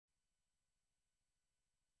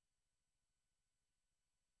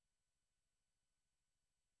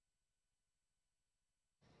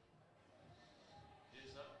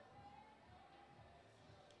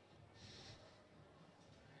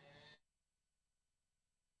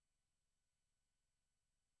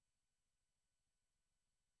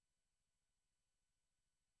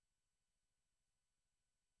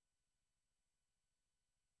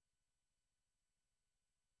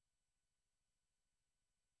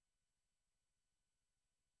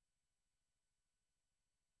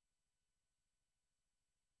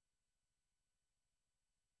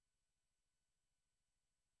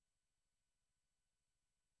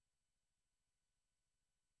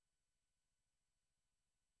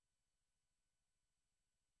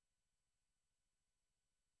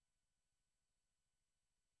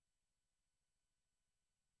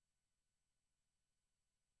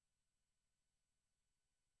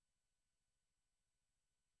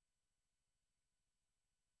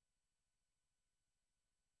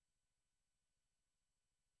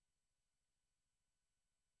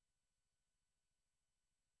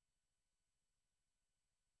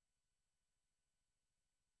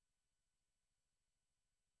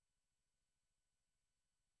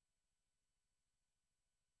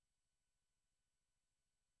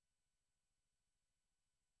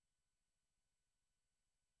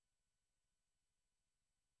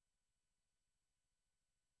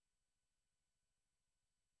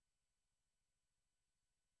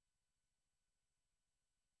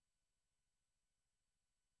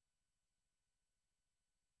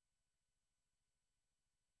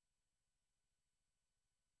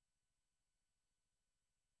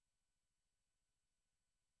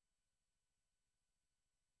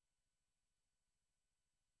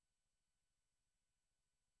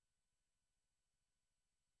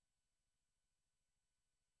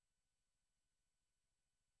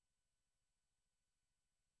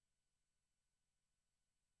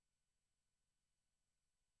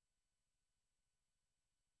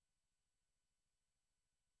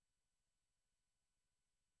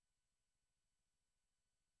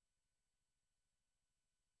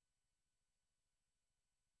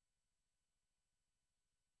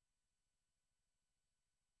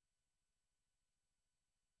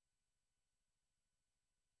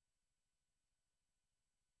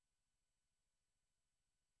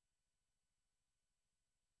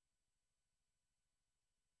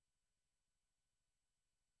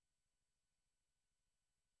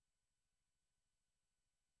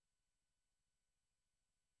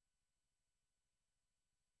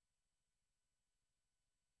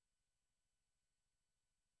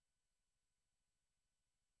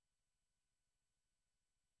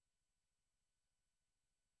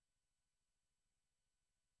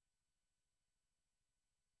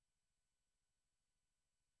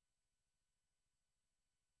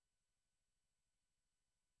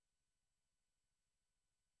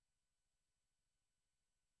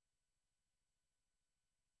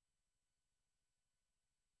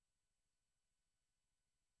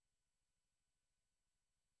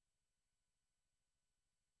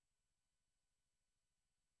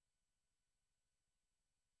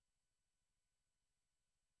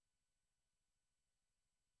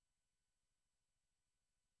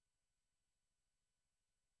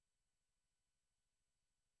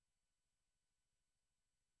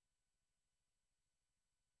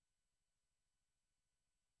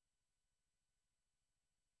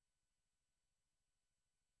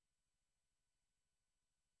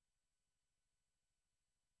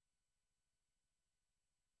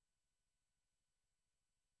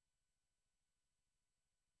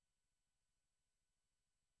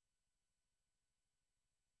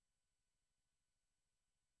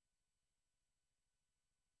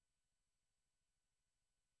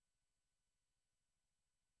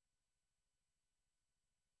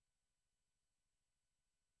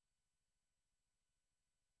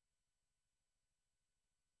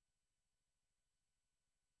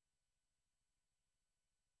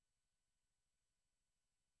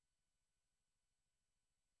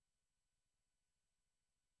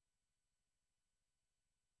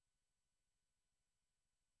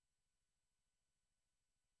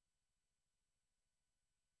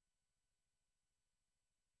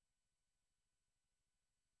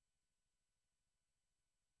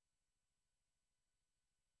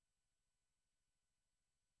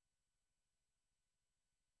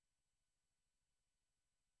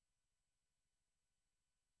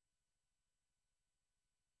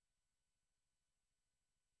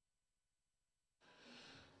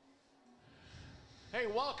Hey,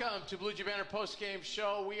 welcome to Bluejay Banter post-game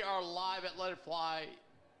show. We are live at Let It Fly.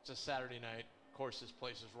 It's a Saturday night. Of course, this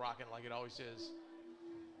place is rocking like it always is.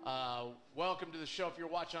 Welcome to the show. If you're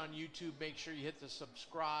watching on YouTube, make sure you hit the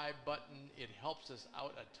subscribe button. It helps us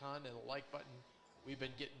out a ton, and the like button. We've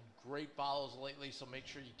been getting great follows lately, so make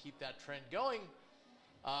sure you keep that trend going.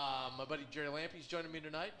 My buddy Jerry Lampy's joining me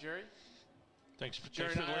tonight. Jerry? Thanks for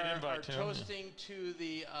Jerry the late invite, Tim. Toasting to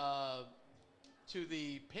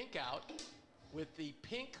the pink out with the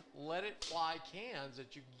pink Let It Fly cans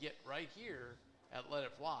that you can get right here at Let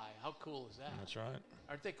It Fly. How cool is that? That's right.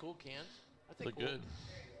 Aren't they cool cans? Aren't they Look cool? good.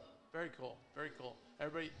 Very cool. Very cool.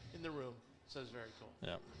 Everybody in the room says very cool.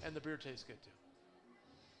 Yeah. And the beer tastes good, too.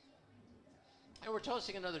 And we're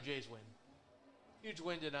toasting another Jays win. Huge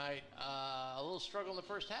win tonight. A little struggle in the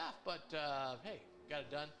first half, but hey, got it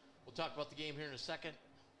done. We'll talk about the game here in a second.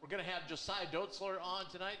 We're going to have Josiah Dotzler on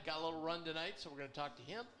tonight. Got a little run tonight, so we're going to talk to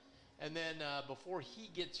him. And then before he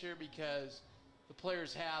gets here, because the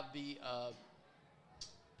players have the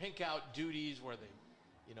pink out duties where they,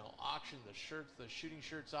 auction the shirts, the shooting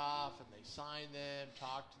shirts off, and they sign them,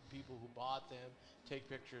 talk to the people who bought them, take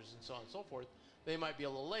pictures, and so on and so forth. They might be a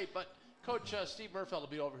little late, but Coach Steve Merfeld will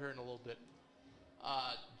be over here in a little bit.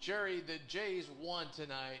 Jerry, the Jays won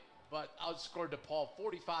tonight, but outscored Depaul 45-25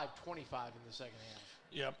 in the second half.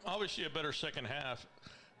 Yeah, obviously a better second half.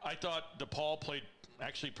 I thought Depaul played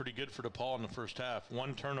actually pretty good for Depaul in the first half.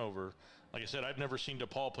 One turnover. Like I said, I've never seen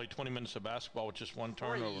Depaul play 20 minutes of basketball with just one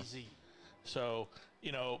turnover. Crazy. So,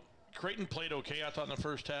 Creighton played okay, I thought, in the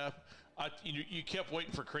first half. You kept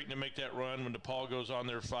waiting for Creighton to make that run when Depaul goes on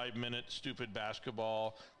their 5-minute stupid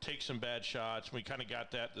basketball, takes some bad shots. We kind of got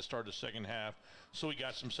that at the start of the second half. So we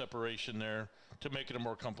got some separation there to make it a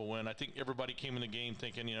more comfortable win. I think everybody came in the game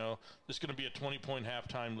thinking, this is going to be a 20-point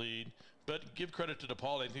halftime lead. But give credit to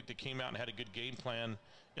Depaul. I think they came out and had a good game plan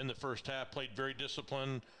in the first half, played very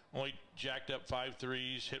disciplined, only jacked up 5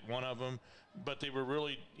 threes, hit one of them. But they were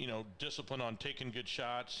really, disciplined on taking good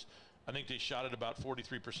shots. I think they shot at about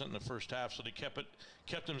 43% in the first half, so they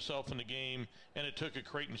kept themselves in the game, and it took a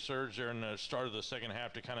Creighton surge there in the start of the second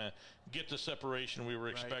half to kind of get the separation we were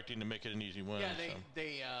expecting to make it an easy win. Yeah,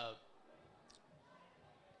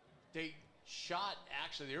 they shot,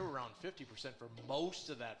 actually, they were around 50% for most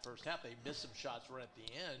of that first half. They missed some shots right at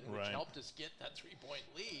the end, which helped us get that 3-point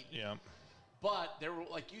lead. Yeah. But they were,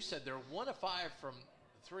 like you said, they're 1 of 5 from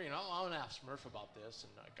 3, and I want to ask Murph about this.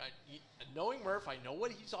 And knowing Murph, I know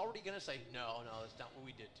what he's already going to say. No, that's not what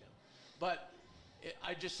we did, Tim. But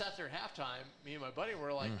I just sat there at halftime. Me and my buddy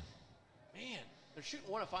were like, man, they're shooting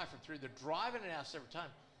 1 of 5 from 3. They're driving and ass every time.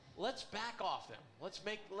 Let's back off them. Let's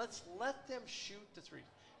let them shoot the 3.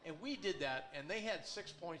 And we did that, and they had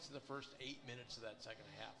 6 points in the first 8 minutes of that second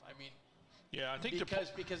half. I mean, yeah, I think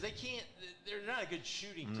because they can't. They're not a good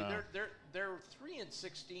shooting team. No. They're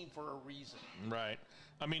 3-16 for a reason. Right.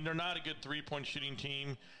 I mean, they're not a good 3-point shooting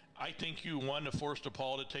team. I think you won to force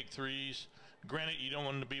Depaul to take threes. Granted, you don't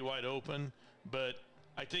want them to be wide open, but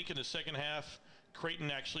I think in the second half, Creighton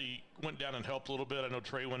actually went down and helped a little bit. I know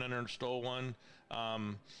Trey went in there and stole one,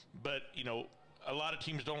 but a lot of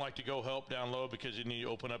teams don't like to go help down low because you need to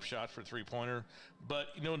open up shots for 3-pointer. But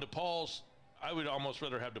in Depaul's, I would almost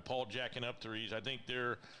rather have Depaul jacking up threes. I think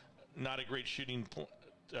they're not a great shooting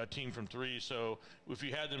team from threes. So if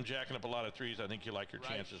you had them jacking up a lot of threes, I think you like your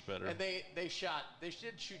chances better. And they did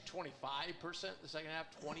shoot 25% in the second half,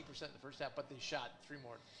 20% in the first half, but they shot 3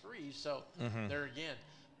 more threes. So there again.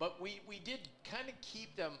 But we did kind of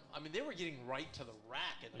keep them. I mean, they were getting right to the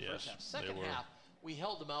rack in the first half. Second half, we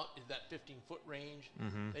held them out in that 15-foot range.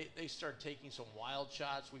 They started taking some wild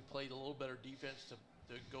shots. We played a little better defense to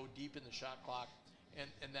go deep in the shot clock,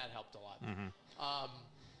 and that helped a lot.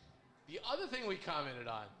 The other thing we commented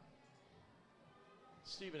on,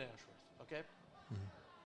 Stephen Ashworth, okay?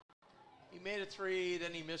 He made a 3,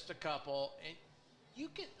 then he missed a couple, and you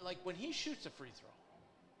can, when he shoots a free throw,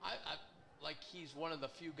 I he's one of the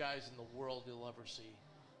few guys in the world you'll ever see.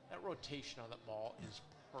 That rotation on that ball is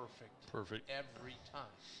perfect. Perfect. Every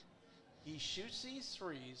time. He shoots these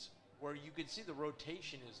threes where you can see the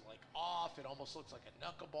rotation is off. It almost looks like a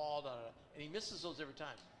knuckleball, and he misses those every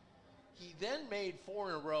time. He then made 4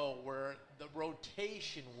 in a row where the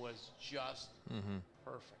rotation was just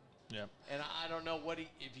perfect. Yeah. And I don't know if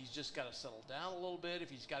he's just got to settle down a little bit,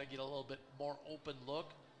 if he's got to get a little bit more open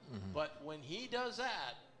look. But when he does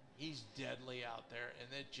that, he's deadly out there,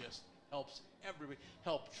 and it just helps everybody.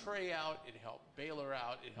 Helped Trey out. It helped Baylor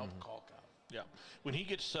out. It helped Kalk out. Yeah, when he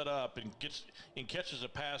gets set up and catches a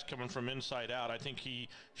pass coming from inside out, I think he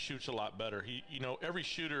shoots a lot better. Every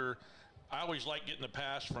shooter, I always like getting the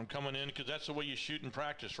pass from coming in because that's the way you shoot in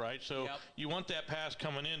practice, right? So you want that pass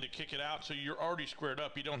coming in to kick it out so you're already squared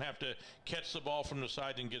up. You don't have to catch the ball from the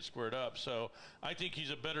side and get squared up. So I think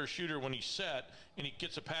he's a better shooter when he's set and he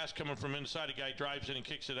gets a pass coming from inside. A guy drives in and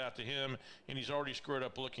kicks it out to him, and he's already squared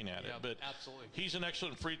up looking at it. But absolutely, he's an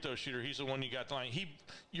excellent free throw shooter. He's the one you got the line.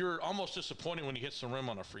 You're almost disappointed when he hits the rim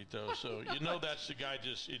on a free throw. So you know that's the guy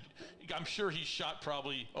I'm sure he's shot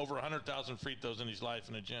probably over 100,000 free throws in his life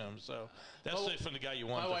in the gym. So that's from the guy you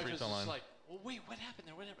want at the free throw line. My wife is like, well, wait, what happened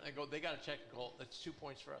there? What happened? I go, they got a technical. That's 2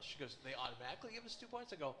 points for us. She goes, they automatically give us 2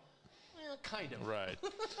 points? I go, well, kind of. Right.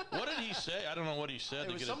 What did he say? I don't know what he said.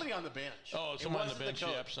 It was somebody on the bench. Oh, someone on the bench.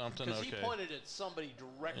 Yep, something. Because he pointed at somebody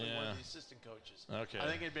directly, one of the assistant coaches. Okay. I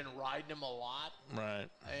think he'd been riding him a lot. Right.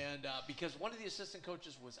 And because one of the assistant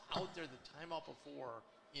coaches was out there the timeout before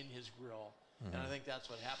in his grill, and I think that's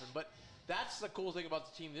what happened. But that's the cool thing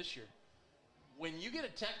about the team this year. When you get a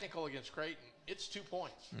technical against Creighton, it's 2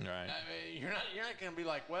 points. Right. I mean, you're not going to be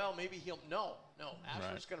like, well, maybe he'll. No.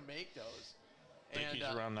 Ashworth's going to make those. I think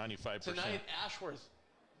he's around 95%. Tonight, Ashworth,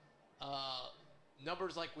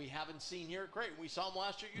 numbers like we haven't seen here. Great. We saw him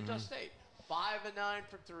last year at Utah State. 5 and 9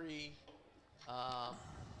 for 3,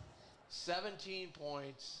 17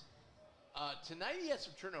 points. Tonight he had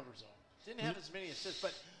some turnovers, though. Didn't have as many assists,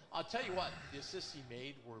 but I'll tell you what, the assists he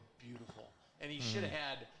made were beautiful. And he should have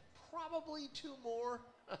had probably 2 more.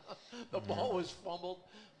 The ball was fumbled,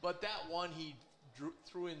 but that one he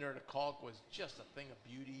threw in there to Kalk was just a thing of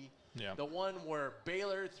beauty. Yeah. The one where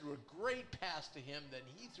Baylor threw a great pass to him, then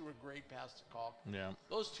he threw a great pass to Kalk. Yeah.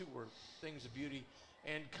 Those two were things of beauty.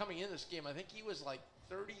 And coming in this game, I think he was like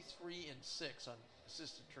 33 and 6 on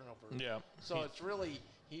assisted turnover. Yeah. So it's really,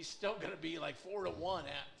 he's still going to be like 4-1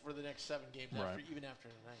 for the next 7 games, even after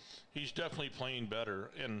tonight. He's definitely playing better.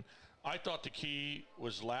 And I thought the key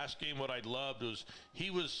was last game. What I loved was he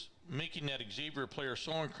was making that Xavier player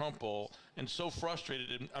so uncomfortable and so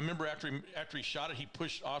frustrated. And I remember after he shot it, he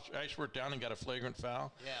pushed Ashworth down and got a flagrant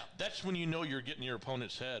foul. Yeah. That's when you know you're getting your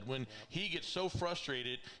opponent's head. When he gets so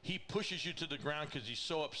frustrated, he pushes you to the ground because he's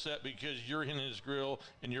so upset because you're in his grill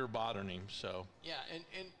and you're bothering him. So yeah,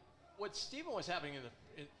 and what Stephen was having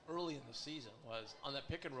early in the season was on that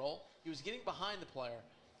pick and roll, he was getting behind the player.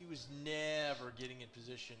 He was never getting in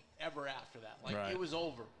position ever after that. Like it was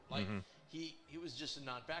over. Like he was just a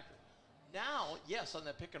non-factor. Now, yes, on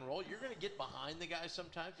that pick and roll, you're going to get behind the guy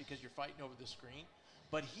sometimes because you're fighting over the screen.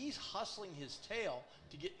 But he's hustling his tail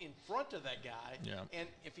to get in front of that guy. Yeah. And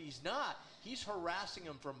if he's not, he's harassing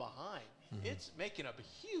him from behind. It's making a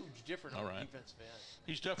huge difference on the defensive end.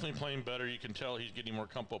 He's definitely playing better. You can tell he's getting more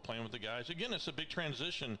comfortable playing with the guys. Again, it's a big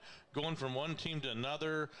transition going from one team to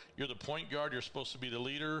another. You're the point guard. You're supposed to be the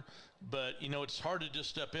leader. But, you know, it's hard to just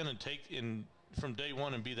step in and take in from day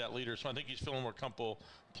one and be that leader. So I think he's feeling more comfortable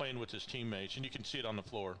playing with his teammates, and you can see it on the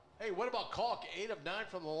floor. Hey, what about Kalk? 8 of 9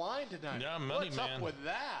 from the line tonight. Yeah, money, What's man. up with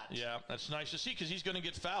that? Yeah, that's nice to see because he's going to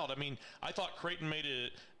get fouled. I mean, I thought Creighton made a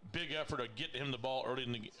big effort to get him the ball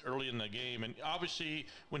early in the game, and obviously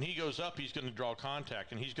when he goes up, he's going to draw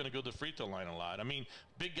contact, and he's going to go to the free throw line a lot. I mean,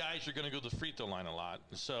 big guys are going to go to the free throw line a lot.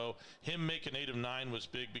 So him making 8 of 9 was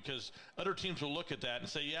big because other teams will look at that and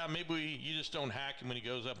say, yeah, maybe you just don't hack him when he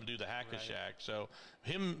goes up and do the hack-a-shack. So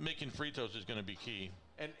him making free throws is going to be key.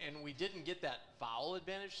 And we didn't get that foul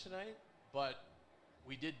advantage tonight, but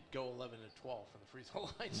we did go 11 to 12 from the free throw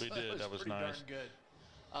line. We did. That was nice. Pretty darn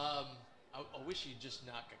good. I wish you'd just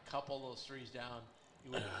knock a couple of those threes down.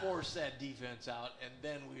 You would force that defense out, and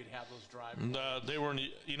then we would have those drives. They weren't,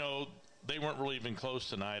 you know, they weren't really even close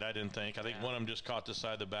tonight, I didn't think. I think one of them just caught the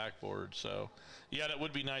side of the backboard. So, yeah, that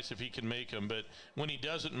would be nice if he can make them. But when he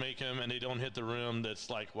doesn't make them and they don't hit the rim,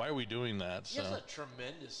 that's like, why are we doing that? He has a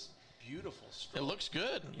tremendous, beautiful stroke. It looks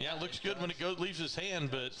good. Yeah, it looks good when it leaves his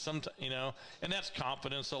hand, but sometimes, you know, and that's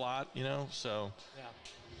confidence a lot, you know, so. Yeah.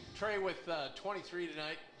 Trey with 23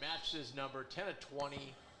 tonight, matched his number, 10 of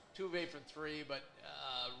 20, 2 of 8 from 3, but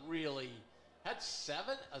really had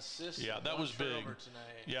 7 assists. Yeah, that was big.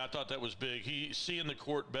 Tonight. Yeah, I thought that was big. He's seeing the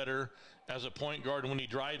court better as a point guard. When he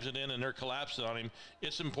drives it in and they're collapsing on him,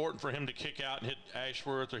 it's important for him to kick out and hit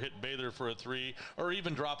Ashworth or hit Baylor for a 3 or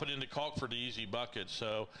even drop it into Kalk for the easy bucket.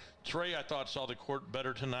 So Trey, I thought, saw the court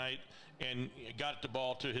better tonight and got the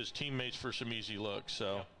ball to his teammates for some easy looks.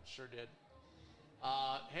 So yep, sure did.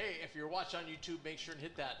 Hey, if you're watching on YouTube, make sure and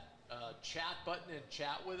hit that chat button and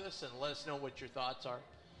chat with us and let us know what your thoughts are.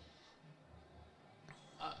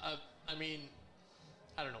 I mean,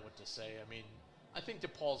 I don't know what to say. I mean, I think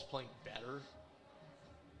Depaul's playing better.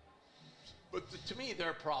 But to me,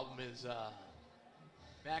 their problem is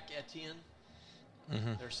Mac Etienne,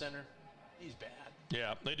 their center. He's bad.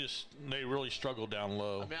 Yeah, they really struggle down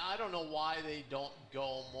low. I mean, I don't know why they don't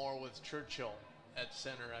go more with Churchill at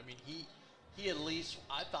center. I mean, he at least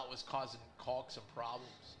I thought was causing Calk some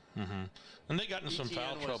problems. Mm-hmm. And they got in some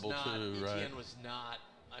foul trouble too, right? Etienne was not.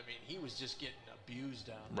 I mean, he was just getting abused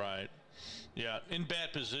down there. Right. Yeah, in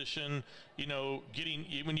bad position,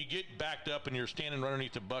 when you get backed up and you're standing right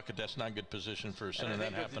underneath the bucket, that's not good position for a center. And I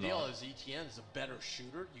that think happened. The deal is Etienne's a better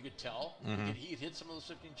shooter. You could tell. Mm-hmm. He could hit some of those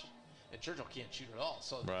 15, and Churchill can't shoot at all.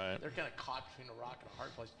 So right. They're kind of caught between a rock and a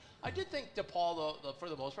hard place. I did think Depaul, though, for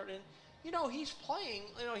the most part, and he's playing.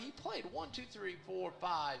 He played 1, 2, 3, 4,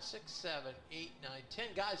 5, 6, 7, 8, 9, 10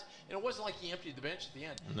 guys, and it wasn't like he emptied the bench at the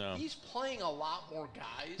end. No. He's playing a lot more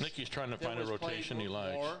guys. I think he's trying to find a rotation he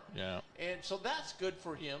likes. Yeah. And so that's good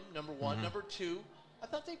for him. Number one. Mm-hmm. Number two, I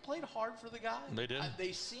thought they played hard for the guy. They did.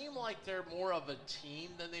 They seem like they're more of a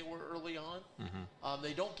team than they were early on. Mm-hmm.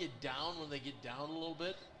 They don't get down when they get down a little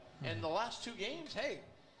bit. Mm-hmm. And the last 2 games, hey,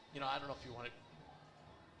 I don't know if you want to,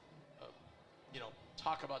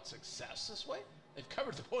 talk about success this way. They've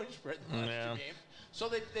covered the point spread in the last 2 games. So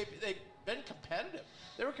they've been competitive.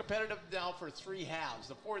 They were competitive now for 3 halves.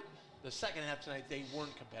 The second half tonight, they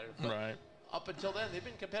weren't competitive. But right. Up until then, they've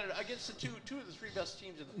been competitive against the two of the 3 best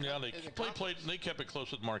teams in the they kept it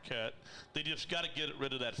close with Marquette. They just got to get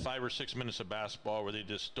rid of that 5 or 6 minutes of basketball where they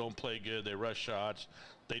just don't play good. They rush shots.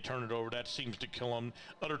 They turn it over. That seems to kill them.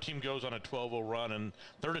 Other team goes on a 12-0 run, and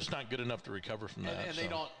they're just not good enough to recover from that. And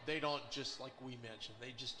they don't just like we mentioned.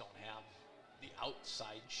 They just don't have the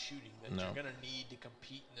outside shooting that you're going to need to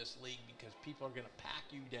compete in this league because people are going to pack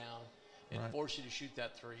you down and force you to shoot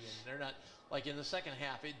that 3. And they're not like in the second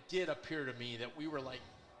half. It did appear to me that we were like,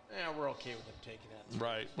 we're okay with them taking that 3.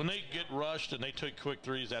 Right. When they get rushed and they take quick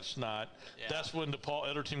threes, that's not. Yeah. That's when Depaul,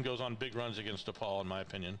 other team goes on big runs against Depaul, in my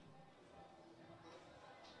opinion.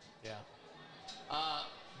 Yeah.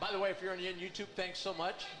 By the way, if you're on YouTube, thanks so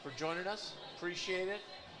much for joining us. Appreciate it.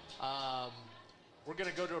 We're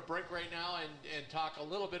going to go to a break right now and talk a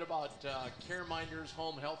little bit about CareMinders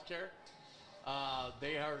Home Healthcare.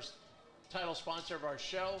 They are title sponsor of our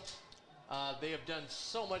show. They have done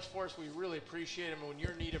so much for us. We really appreciate them. When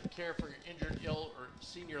you're in need of care for your injured, ill, or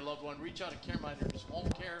senior loved one, reach out to CareMinders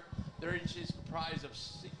Home Care. Their agency is comprised of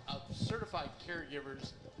certified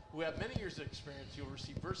caregivers who have many years of experience. You'll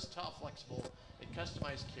receive versatile, flexible, and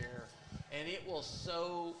customized care, and it will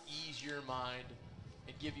so ease your mind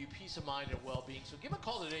and give you peace of mind and well-being. So give a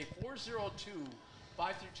call today,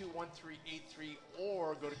 402-532-1383,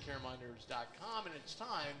 or go to careminders.com. And it's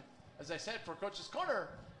time, as I said, for Coach's Corner.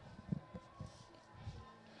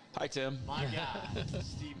 Hi, Tim. My guy,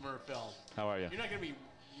 Steve Merfeld. How are you? You're not going to be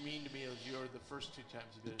mean to me as you were the first 2 times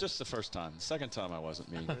you did it. Just the first time. The second time I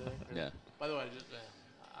wasn't mean. Really? Yeah. By the way,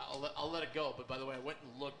 I'll let it go. But by the way, I went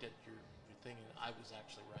and looked at your thing, and I was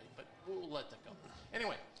actually right. But we'll let that go.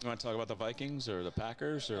 Anyway. You want to talk about the Vikings or the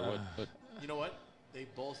Packers or what? You know what? They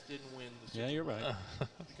both didn't win the Super Bowl. Yeah, you're right.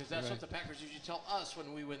 Because that's what the Packers usually tell us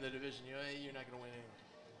when we win the division. You're not going to win anything.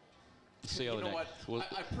 See you know what?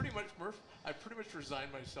 I pretty much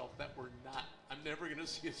resigned myself that I'm never going to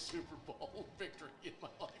see a Super Bowl victory in my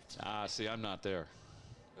lifetime. See, I'm not there.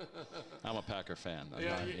 I'm a Packer fan. But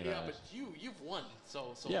you've won,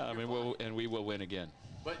 so yeah. I mean, we will win again.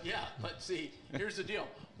 But see, here's the deal: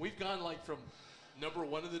 we've gone like from number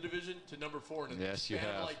 1 in the division to number 4 in the span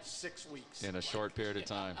of like 6 weeks in a short period of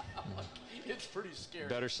time. It's pretty scary.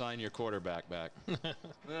 Better sign your quarterback back.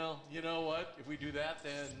 Well, you know what? If we do that,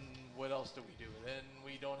 then what else do we do? Then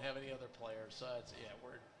we don't have any other players. So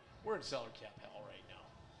we're in salary cap hell right now.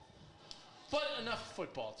 But enough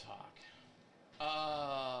football talk.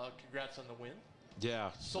 Congrats on the win.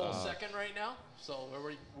 Yeah. Sole second right now. So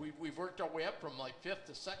we've worked our way up from like 5th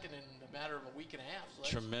to 2nd in a matter of a week and a half.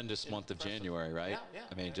 So tremendous month of January, right? Yeah.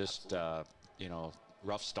 I mean, just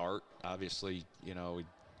rough start. Obviously, the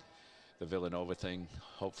Villanova thing.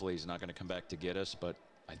 Hopefully, he's not going to come back to get us, but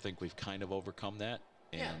I think we've kind of overcome that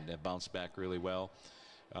and have bounced back really well.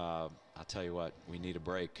 I'll tell you what, we need a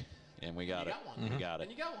break. And we got it. Mm-hmm. We got it.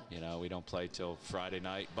 And you got one. We don't play till Friday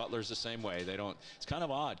night. Butler's the same way. They don't. It's kind of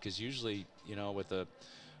odd because usually, with a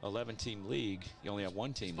 11-team league, you only have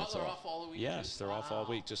one team that's off all the week. Yes, they're off all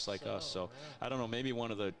week, just like us. So I don't know. Maybe one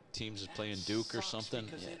of the teams is playing Duke or something.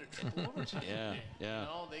 Because they had a triple overtime. Yeah.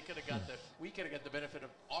 They could have got we could have got the benefit of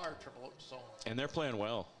our triple. So. And they're playing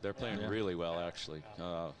well. They're playing really well, actually.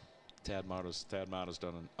 Tad Mata's done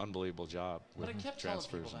an unbelievable job with transfers. But I kept telling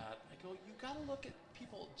people that. I go, you got to look at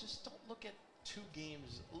people. Just don't look at 2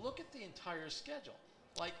 games. Look at the entire schedule.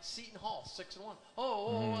 Like Seton Hall, 6-1.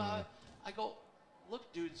 I go,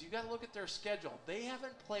 look, dudes, you got to look at their schedule. They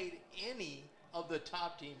haven't played any of the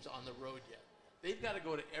top teams on the road yet. they've got to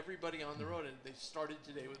go to everybody on the road, and they started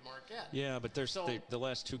today with Marquette. Yeah, but the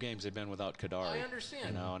last 2 games they've been without Kadari. I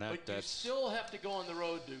understand. You know, and but you still have to go on the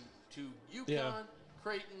road to UConn,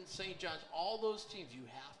 Creighton, St. John's, all those teams. You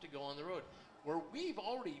have to go on the road. Where we've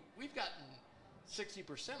gotten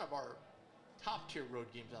 60% of our top-tier road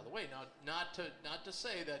games out of the way. Now, not to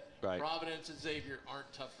say that Providence and Xavier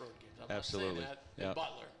aren't tough road games. I'm Absolutely. not saying that. And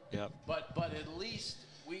Butler. Yep. But at least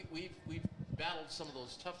we've battled some of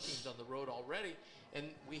those tough teams on the road already, and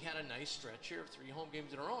we had a nice stretch here of 3 home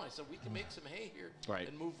games in a row. I said we can make some hay here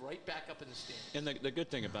and move right back up in the standings. And the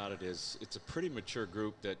good thing about it is it's a pretty mature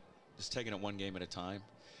group that is taking it one game at a time.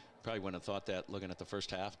 Probably wouldn't have thought that looking at the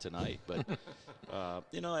first half tonight, but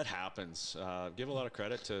you know, it happens. Give a lot of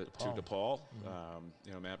credit to DePaul.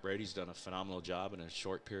 You know, Matt Brady's done a phenomenal job in a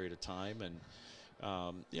short period of time, and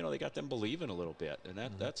you know, they got them believing a little bit, and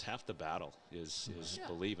that's half the battle is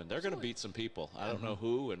believing. They're going to beat some people. I don't know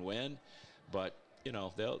who and when, but you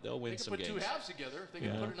know, they'll win some games. They can put 2 halves together. They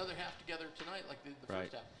can put another half together tonight, like the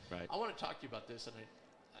first half. Right. I want to talk to you about this, and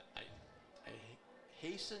I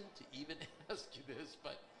hasten to even ask you this,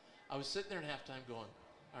 but I was sitting there at halftime going,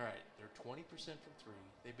 all right, they're 20% from 3.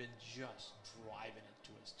 They've been just driving it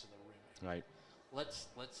to us to the rim. Right.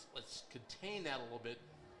 Let's contain that a little bit.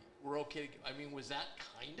 We're okay. I mean, was that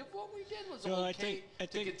kind of what we did? Was it okay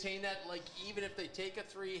to contain that? Like, even if they take a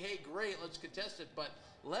 3, hey, great, let's contest it. But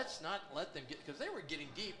let's not let them get, because they were getting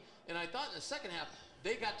deep. And I thought in the second half,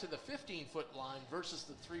 they got to the 15-foot line versus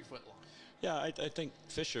the 3-foot line. Yeah, I think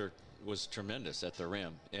Fisher was tremendous at the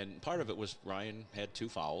rim, and part of it was Ryan had 2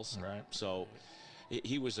 fouls, so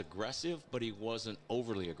he was aggressive, but he wasn't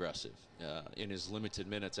overly aggressive in his limited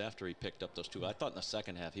minutes after he picked up those 2. I thought in the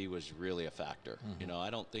second half he was really a factor. You know, I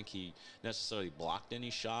don't think he necessarily blocked any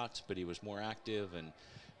shots, but he was more active, and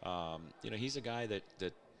you know, he's a guy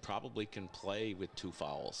that probably can play with 2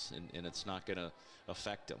 fouls, and it's not going to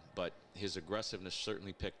affect him. But his aggressiveness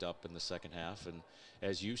certainly picked up in the second half, and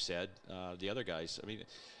as you said, the other guys, I mean,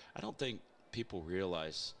 I don't think people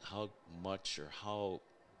realize how much or how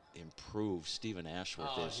improved Stephen Ashworth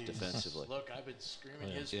is defensively. Look, I've been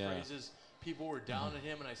screaming his praises. People were down at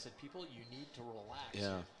him, and I said, people, you need to relax.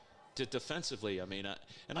 Yeah. Defensively, I mean,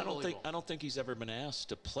 and I don't think he's ever been asked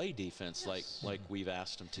to play defense like we've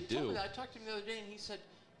asked him to do. I talked to him the other day, and he said,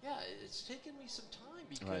 yeah, it's taken me some time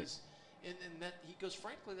because, and that he goes,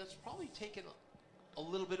 frankly, that's probably taken a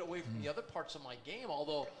little bit away from the other parts of my game.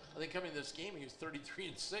 Although I think coming to this game, he was 33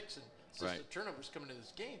 and 6, and assisted turnovers coming to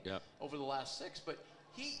this game over the last 6. But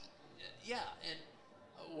he, and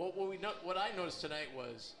what I noticed tonight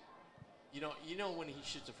was, you know when he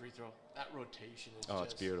shoots a free throw, that rotation is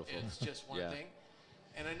it's beautiful. It's just one thing.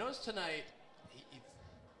 And I noticed tonight he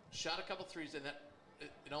shot a couple threes, and that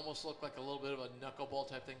it almost looked like a little bit of a knuckleball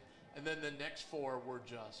type thing. And then the next 4 were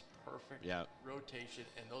just perfect rotation,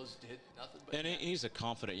 and those did nothing but. And he's a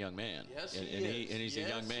confident young man. Yes, and he's a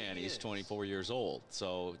young man. He's 24 years old.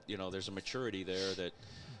 So, you know, there's a maturity there that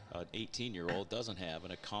an 18-year-old doesn't have,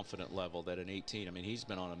 and a confident level that an 18. I mean, he's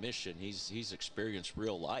been on a mission. He's experienced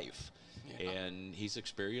real life. And he's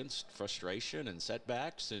experienced frustration and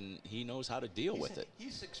setbacks, and he knows how to deal with it.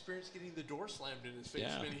 He's experienced getting the door slammed in his face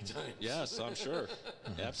many times. Yes, I'm sure.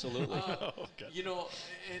 Absolutely. You know,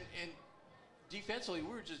 and defensively,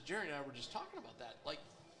 Jerry and I were just talking about that. Like,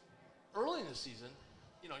 early in the season,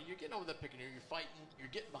 you know, you're getting over that pick and you're fighting, you're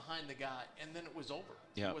getting behind the guy, and then it was over.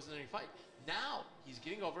 There wasn't any fight. Now, he's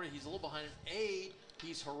getting over it. He's a little behind him. A,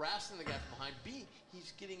 he's harassing the guy from behind. B,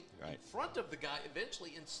 he's getting in front of the guy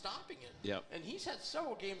eventually and stopping it. And he's had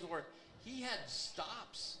several games where he had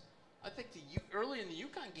stops. I think early in the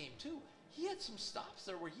UConn game, too, he had some stops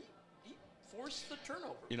there where he forced the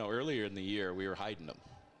turnover. You know, earlier in the year, we were hiding him.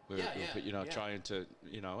 We were trying to,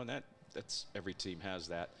 and that's every team has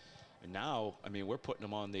that. And now, I mean, we're putting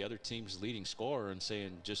him on the other team's leading scorer and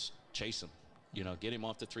saying, just chase him. You know, get him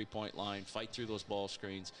off the 3-point line, fight through those ball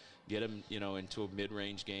screens, get him, into a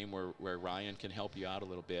mid-range game where Ryan can help you out a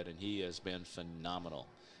little bit, and he has been phenomenal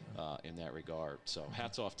in that regard. So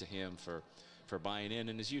hats off to him for buying in.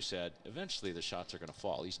 And as you said, eventually the shots are going to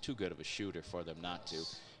fall. He's too good of a shooter for them not to.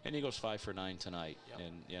 And he goes 5 for 9 tonight.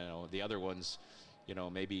 And, the other ones,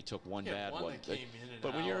 maybe he took one bad one.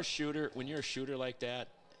 But when you're a shooter like that,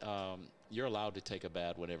 you're allowed to take a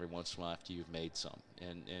bad one every once in a while after you've made some.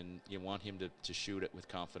 And you want him to shoot it with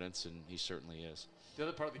confidence, and he certainly is. The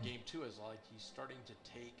other part of the game, too, is like he's starting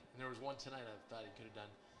to take, and there was one tonight I thought he could have done,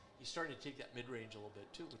 he's starting to take that mid-range a little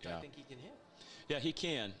bit, too, which I think he can hit. Yeah, he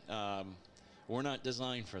can. We're not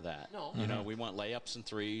designed for that. No. We want layups and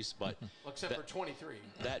threes, but except for 23.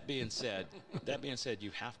 That being said,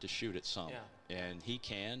 you have to shoot it some. And he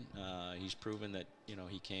can. He's proven that,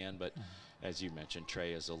 he can, but as you mentioned,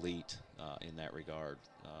 Trey is elite in that regard.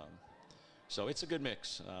 So it's a good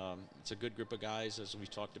mix. It's a good group of guys, as we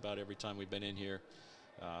talked about every time we've been in here.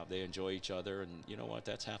 They enjoy each other, and you know what?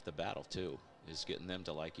 That's half the battle, too, is getting them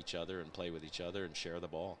to like each other and play with each other and share the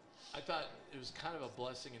ball. I thought it was kind of a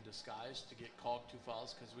blessing in disguise to get called 2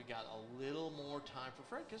 fouls because we got a little more time for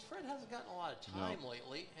Fred, because Fred hasn't gotten a lot of time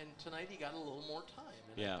lately, and tonight he got a little more time.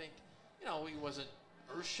 And I think, he wasn't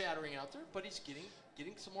earth-shattering out there, but he's getting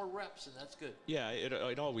some more reps, and that's good. Yeah,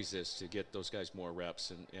 it always is to get those guys more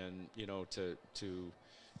reps, and to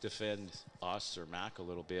defend us or Mac a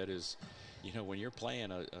little bit is, when you're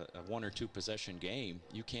playing a 1 or 2 possession game,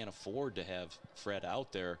 you can't afford to have Fred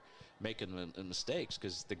out there making the mistakes,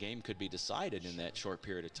 because the game could be decided in that short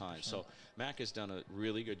period of time. So Mac has done a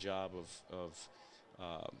really good job of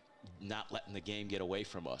not letting the game get away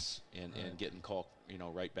from us and getting called,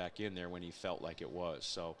 right back in there when he felt like it was.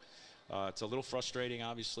 So it's a little frustrating,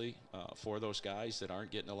 obviously, for those guys that aren't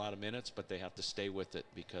getting a lot of minutes, but they have to stay with it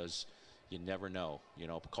because you never know.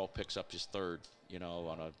 Cole picks up his third,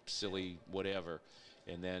 on a silly whatever,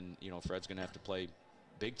 and then, Fred's going to have to play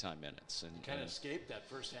big-time minutes. And kind of escaped that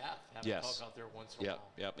first half, having Puck out there once in a while.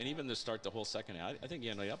 Yep, and even to start the whole second half, I think he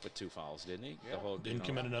ended up with 2 fouls, didn't he? Yeah. Didn't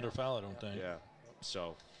commit another foul, I don't think. Yeah,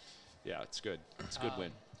 so, yeah, it's good. It's a good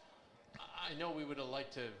win. I know we would have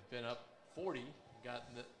liked to have been up 40, gotten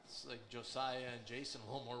like Josiah and Jason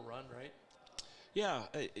a little more run, right? Yeah,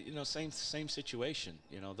 same situation.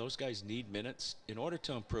 Those guys need minutes. In order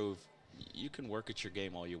to improve, you can work at your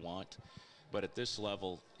game all you want, but at this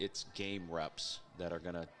level, it's game reps that are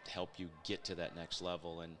going to help you get to that next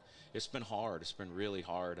level. And it's been hard. It's been really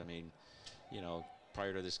hard. I mean,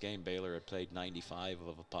 prior to this game, Baylor had played 95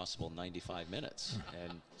 of a possible 95 minutes,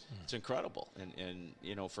 and it's incredible. And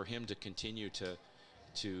for him to continue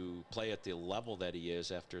to play at the level that he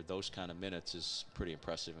is after those kind of minutes is pretty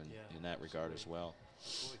impressive in that regard as well.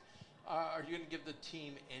 Absolutely. Are you going to give the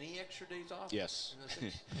team any extra days off? Yes.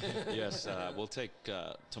 Yes. We'll take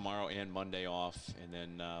tomorrow and Monday off, and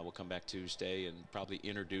then we'll come back Tuesday and probably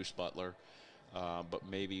introduce Butler, but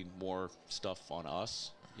maybe more stuff on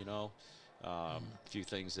us, a few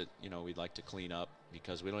things that, we'd like to clean up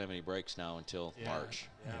because we don't have any breaks now until March.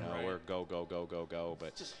 Right. We're go. But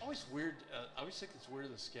it's just always weird. I always think it's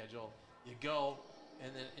weird, the schedule. You go,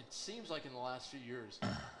 and then it seems like in the last few years,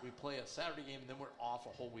 we play a Saturday game, and then we're off a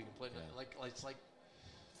whole week and play. Like it's like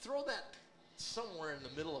throw that somewhere in the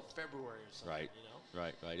middle of February or something.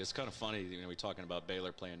 Right. Right. It's kind of funny. We're talking about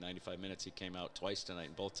Baylor playing 95 minutes. He came out twice tonight,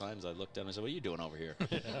 and both times I looked at him and said, "What are you doing over here?"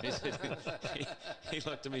 he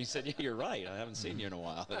looked at me. He said, "Yeah, you're right. I haven't seen you in a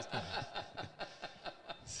while."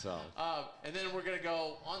 So. And then we're going to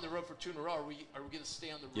go on the road for 2 in a row. Are we going to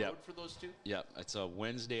stay on the road for those 2? Yeah, it's a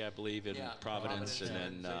Wednesday, I believe, in Providence,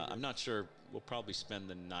 and then I'm not sure. We'll probably spend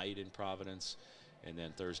the night in Providence, and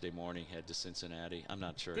then Thursday morning head to Cincinnati. I'm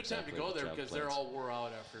not sure. Good exactly time to go there because they're all wore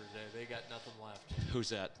out after today. They got nothing left. Who's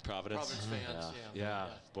that? Providence? Providence fans. Yeah.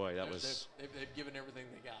 Boy, that was. They've given everything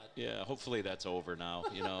they got. Yeah. Hopefully that's over now.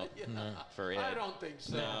 For Ed. I don't think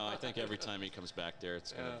so. No, I think every time he comes back there,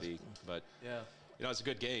 it's going to be. But yeah. It's a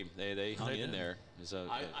good game. They hung in there. It was well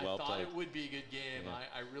I thought played. it would be a good game. Yeah.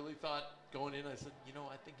 I really thought going in, I said,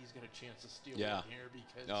 I think he's got a chance to steal it here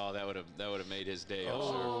because. Oh, that would have made his day. I'm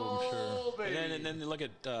sure. Baby. And then look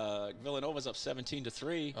at Villanova's up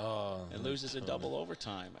 17-3 and loses a double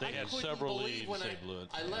overtime. They had several leads. When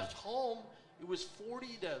I left home, it was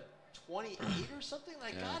 40-28 or something.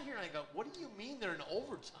 I got here and I go, what do you mean they're in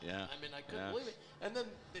overtime? Yeah. I mean, I couldn't believe it. And then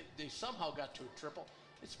they somehow got to a triple.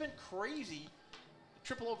 It's been crazy.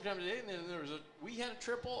 Triple overtime today, and then we had a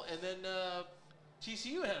triple, and then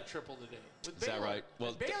TCU had a triple today with Baylor. Is that right?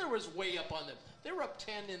 Well, Baylor was way up on them. They were up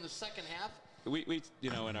 10 in the second half. We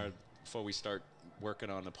before we start working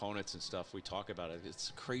on opponents and stuff, we talk about it. It's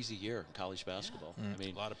a crazy year in college basketball. Yeah. I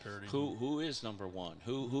mean, a lot of parity. Who is number one?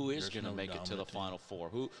 Who is going to make it to the team. Final Four?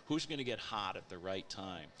 Who's going to get hot at the right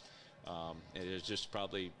time? It is just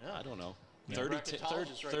probably I don't know 30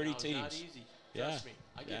 teams. Not easy. Trust me.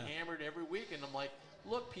 I get hammered every week, and I'm like,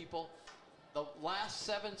 look, people, the last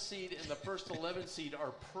 7 seed and the first 11 seed are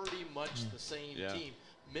pretty much the same team.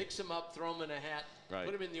 Mix them up, throw them in a hat,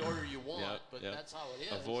 put them in the order you want, but that's how it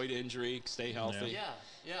is. Avoid injury, stay healthy.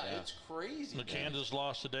 Yeah, it's crazy. Kansas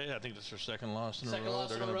lost today. I think that's their second loss in a row. Second loss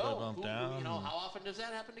They're in a going to row. bump down. How often does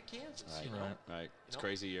that happen to Kansas? Right. It's a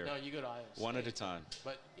crazy year. No, you go to Iowa State. One at a time.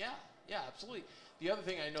 But yeah, absolutely. The other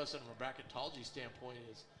thing I noticed from a bracketology standpoint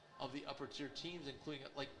is of the upper tier teams, including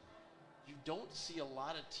you don't see a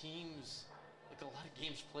lot of teams, a lot of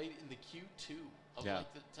games played in the Q2 of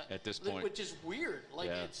at this point, which is weird.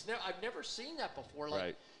 I've never seen that before.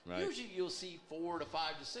 Right. Usually you'll see 4 to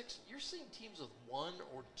 5 to 6. You're seeing teams with 1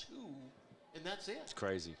 or 2, and that's it. It's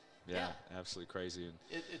crazy. Yeah, Yeah. absolutely crazy.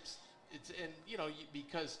 And It's and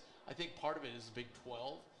because I think part of it is the Big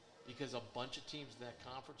 12, because a bunch of teams in that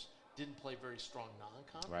conference didn't play very strong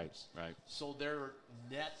non-conference. Right. So their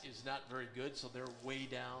net is not very good, so they're way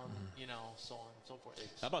down, so on and so forth.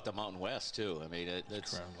 How about the Mountain West, too? I mean,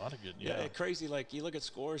 it's A lot of good. yeah, crazy. Like, you look at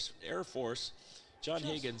scores, Air Force, John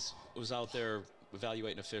Higgins was out there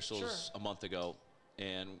evaluating officials a month ago,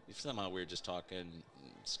 and somehow we were just talking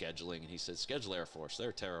scheduling, and he said, schedule Air Force.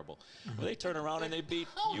 They're terrible. Well, they turn around and they beat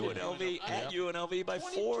UNLV at UNLV by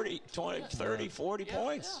 40, 20, 30, 40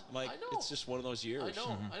 points. Yeah, Like, I know. it's just one of those years.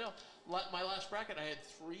 I know. My last bracket, I had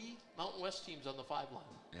 3 Mountain West teams on the 5 line.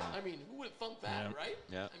 Yeah. I mean, who would have thunk that, right?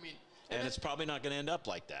 Yeah. I mean, And it's probably not going to end up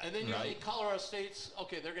like that. and then you think Colorado State's,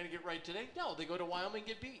 okay, they're going to get right today. No, they go to Wyoming and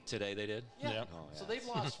get beat. Today they did? Yeah. Yep. Oh, So yeah. they've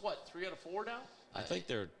lost, what, 3 out of 4 now? I think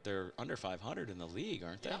they're under 500 in the league,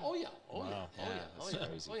 aren't they? Yeah. Oh, yeah. Oh, Wow. yeah. Oh, Yeah, yeah. Oh, that's yeah.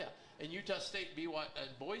 crazy. Oh, yeah. And Utah State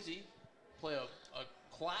and Boise play a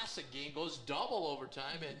classic game, goes double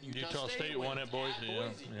overtime, and Utah State won wins at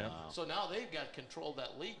Boise. Yeah. Wow. So now they've got control of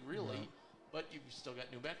that league, really. But you've still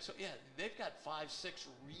got New Mexico. Yeah, they've got 5, 6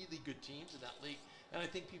 really good teams in that league. And I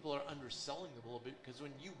think people are underselling them a little bit, because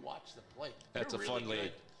when you watch them play, That's they're a really fun good.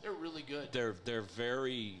 league. They're really good. They're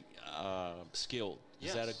very skilled.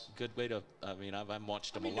 Is that a Yes. good way to? I mean, I've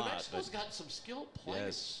watched them New a lot. Mexico's But got some skilled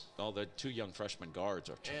players. yes, all the 2 young freshman guards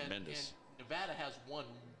are And tremendous. Nevada has one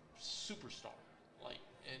superstar.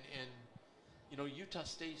 Utah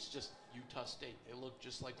State's just Utah State. They look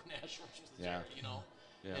just like the Nationals was there,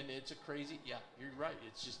 Yeah. And it's a crazy, you're right.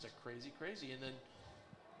 It's just a crazy. And then,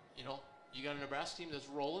 you got a Nebraska team that's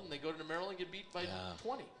rolling. They go to Maryland and get beat by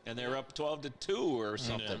 20. And they're up 12-2 or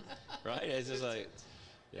something, right? It's just like,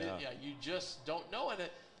 yeah. You just don't know. And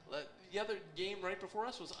the other game right before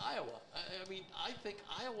us was Iowa. I mean, I think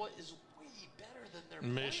Iowa is way better than their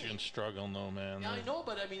Michigan's struggling though, man. Yeah, I know,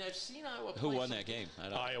 but I mean, I've seen Iowa. Who play won some that game? I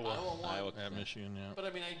don't- Iowa. won. At Michigan, yeah. But I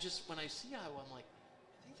mean, when I see Iowa, I'm like,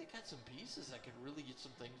 I think they got some pieces that could really get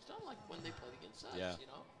some things done, like when they played against us. Yeah.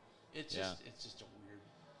 It's just a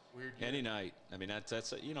weird year. Any night. I mean, that's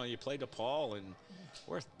you play DePaul, and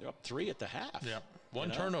they're up 3 at the half. Yeah.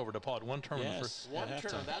 One turnover. DePaul had one turnover. Yes. One at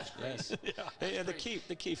turn, halftime. that's great. Yes. And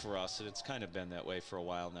the key for us, and it's kind of been that way for a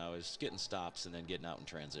while now, is getting stops and then getting out in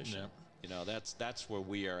transition. Yeah. That's where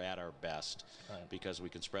we are at our best, because we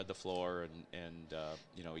can spread the floor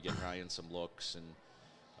and we get Ryan some looks, and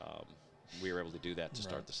we were able to do that to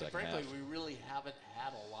start the second Frankly, half. we really haven't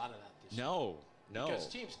had a lot of that this year. No. Because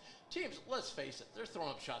teams, let's face it, they're throwing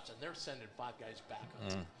up shots and they're sending 5 guys back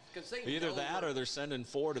on. Because they Either know that or they're sending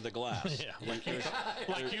 4 to the glass. Yeah. Like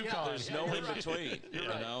UConn. there's no you're in right. between. You're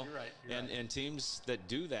right. And teams that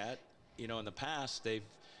do that, in the past, they've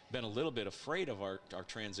been a little bit afraid of our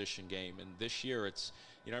transition game. And this year it's,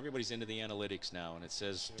 everybody's into the analytics now, and it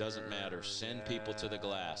says doesn't matter. Send people to the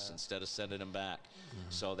glass instead of sending them back.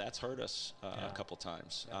 So that's hurt us a couple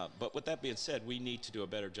times. But with that being said, we need to do a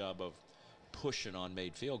better job of pushing on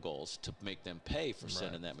made field goals to make them pay for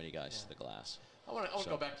sending that many guys to the glass. I want to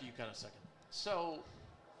go back to UConn a second. So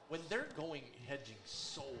when they're going hedging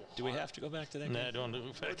so hard. Do we have to go back to that? Nah, don't do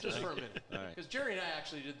Just for a minute. All right. Because Jerry and I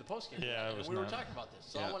actually did the postgame. Yeah, and it was we were not- talking about this.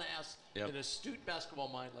 So I want to ask an astute basketball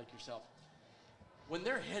mind like yourself, when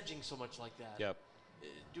they're hedging so much like that,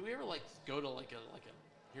 do we ever go to like a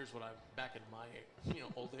here's what I'm back in my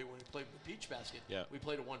old day when we played with Peach Basket. We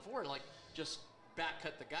played a 1-4 and just back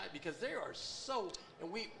cut the guy, because they are so,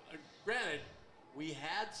 and we granted we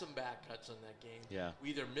had some back cuts in that game. Yeah. We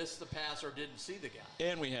either missed the pass or didn't see the guy.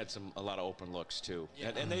 And we had a lot of open looks too,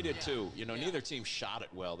 and they did too. Neither team shot it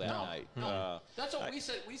well that night. That's what we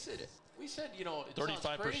said. We said it sounds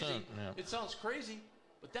 35%, crazy. yeah. It sounds crazy,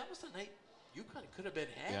 but that was the night UConn could have been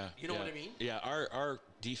had. You know what I mean? Yeah, our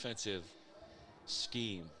defensive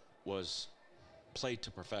scheme was played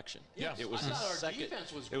to perfection. Yes, it was I a thought our second.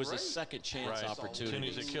 defense was It was a great. second chance opportunity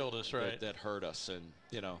Opportunities that killed us, right? that hurt us, and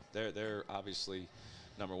they're obviously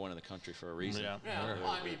number 1 in the country for a reason. Yeah. Yeah.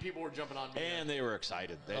 Well, I mean, people were jumping on me. And they were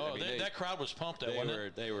excited. That crowd was pumped. That wasn't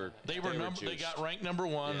it? They were They juiced. got ranked number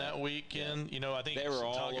 1 that weekend. I think They were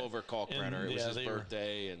all over Kalkbrenner. It was his they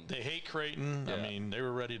birthday, and they hate Creighton. Yeah. I mean, they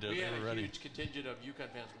were ready to. We They had were a ready. huge contingent of UConn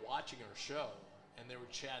fans watching our show, and they were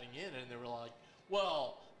chatting in, and they were like,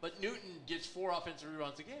 well, but Newton gets 4 offensive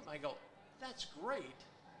rebounds a game. I go, that's great,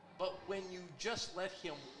 but when you just let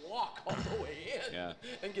him walk all the way in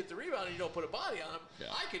and get the rebound and you don't put a body on him,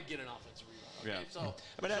 I could get an offensive rebound. Okay?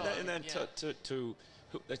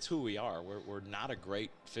 That's who we are. We're not a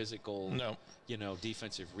great physical,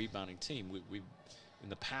 defensive rebounding team. in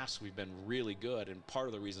the past we've been really good, and part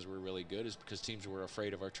of the reasons we're really good is because teams were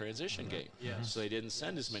afraid of our transition game. Yes. So they didn't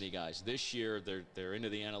send as many guys. This year they're into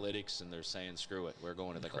the analytics and they're saying, screw it, we're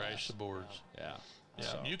going to the Crash glass. the boards. Yeah. Yeah,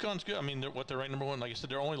 So, UConn's good. I mean, they're ranked number 1. Like I said,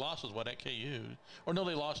 their only loss was at KU, or no,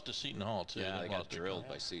 they lost to Seton Hall too. yeah, they got lost to- drilled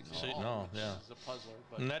by Seton Hall. Seton Hall, which yeah. is a puzzler,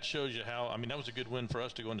 but And that shows you how. I mean, that was a good win for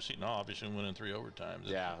us to go into Seton Hall. Obviously, and win in 3 overtimes.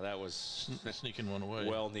 Yeah, that was Sneaking one away.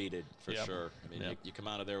 well needed for Yep. sure. I mean, Yep. you come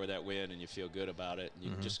out of there with that win and you feel good about it, and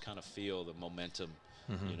you just kind of feel the momentum,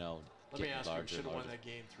 you know. let me getting ask you, we larger should and have won larger. that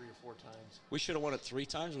game 3 or 4 times. We should have won it 3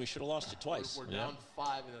 times, and we should have lost it twice. We're Yeah. down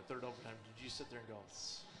 5 in the 3rd overtime. Did you sit there and go,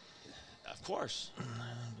 Of course.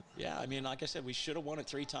 Yeah, I mean, like I said, we should have won it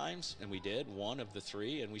 3 times, and we did, 1 of the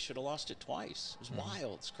 3, and we should have lost it twice. It was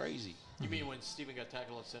wild. It's crazy. you mean when Steven got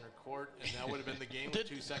tackled at center court, and that would have been the game with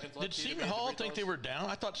 2 seconds left? Did He'd have Seton made the Hall free think they throws? were down?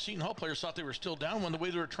 I thought Seton Hall players thought they were still down when the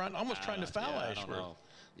way they were trying to foul I don't Ashworth. know.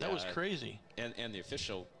 That was Yeah, crazy. And the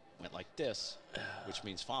official went like this, which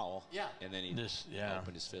means foul. Yeah. And then he Yeah.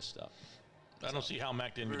 opened his fist up. I don't see how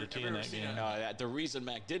Mac didn't get a T in Have you that ever seen game. The reason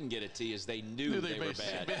Mac didn't get a T is they knew they were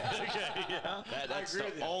basically- bad. okay, yeah. That's agree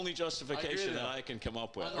with the you. only I agree justification with that you. I can come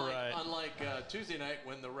up with. Unlike Tuesday night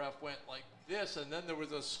when the ref went like this, and then there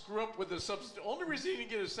was a screw up with the substitution. Only reason he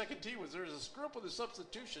didn't get a second tee was there was a screw up with the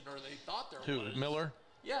substitution, or they thought there Who, was. Miller?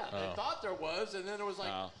 Yeah, they thought there was, and then it was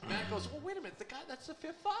like Matt goes, "Well, wait a minute, that's the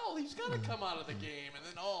 5th foul. He's got to come out of the game." And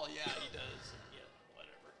then, he does. And,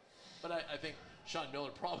 whatever. But I think Sean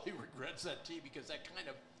Miller probably regrets that tee because that kind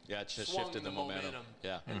of Yeah, it just swung shifted the momentum.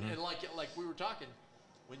 Yeah. and like we were talking,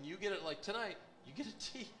 when you get it like tonight, you get a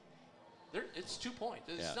tee. It's 2 points.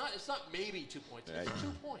 It's not maybe 2 points. It's 2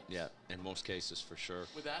 points. Yeah, in most cases for sure.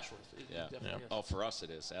 With Ashworth, it definitely is. Oh, for us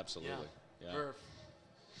it is, absolutely. Yeah. Murph.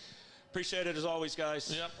 Appreciate it as always,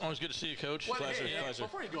 guys. Yep, always good to see you, Coach. Pleasure, Hey, pleasure.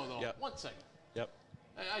 before you go though, Yep. 1 second. Yep.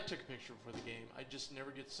 I took a picture for the game. I just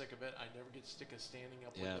never get sick of it. I never get sick of standing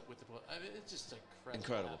up with the. I mean, it's just incredible.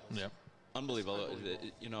 Incredible. Yep. Unbelievable. Unbelievable.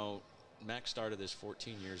 You know, Mac started this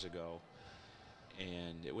 14 years ago,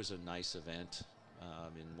 and it was a nice event.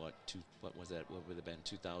 In what was that? What would have been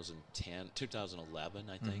 2010, 2011,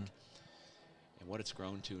 I think. And what it's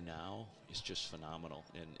grown to now is just phenomenal,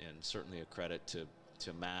 and certainly a credit to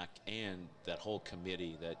Mac and that whole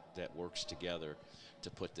committee that works together to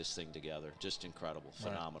put this thing together. Just incredible,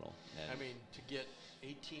 phenomenal. And I mean, to get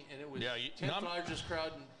 18, and it was Yeah, 10th largest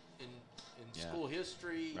crowd in school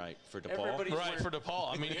history. Right, for DePaul. Everybody's Right, wearing- for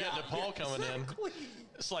DePaul. I mean, you got DePaul coming in. exactly.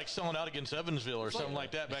 It's like selling out against Evansville or something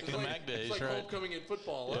like that back in the Mac days, It's like right? homecoming in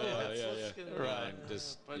football. Yeah. Right.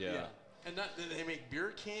 But and they make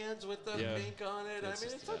beer cans with the pink on it. It's I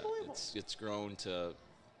mean, just, it's unbelievable. It's grown to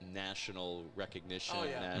national recognition. Oh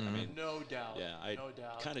yeah, I mean, no doubt. yeah, I'm no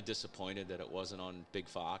doubt. kind of disappointed that it wasn't on Big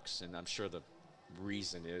Fox, and I'm sure the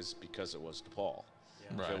reason is because it was DePaul.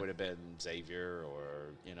 Yeah. If Right. it would have been Xavier or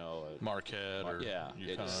Marquette or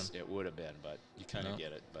UConn. it would have been, but you kind of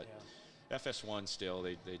get it. But FS1 still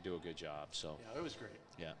they do a good job. So Yeah, it was great.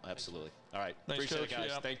 yeah, absolutely. All right, Thanks, appreciate Coach. it, guys.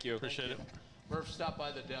 Yeah. Thank you. Appreciate it. Murph, stop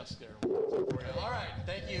by the desk there. All right,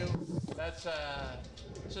 thank you. That's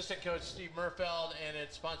Assistant Coach Steve Merfeld, and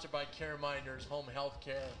it's sponsored by CareMinders Home Health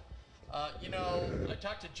Care. I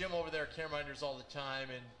talk to Jim over there at CareMinders all the time,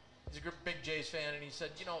 and he's a big Jays fan, and he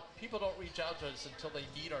said, people don't reach out to us until they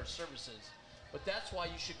need our services. But that's why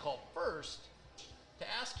you should call first to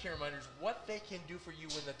ask CareMinders what they can do for you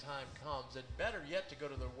when the time comes, and better yet, to go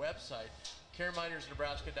to their website,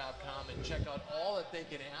 caremindersnebraska.com, and check out all that they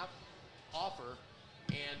can offer,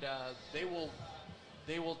 and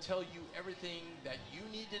they will tell you everything that you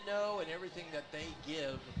need to know and everything that they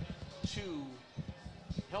give to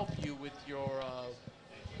help you with your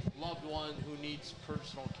loved one who needs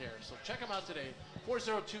personal care. So check them out today,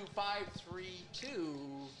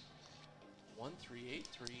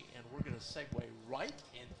 402-532-1383, and we're going to segue right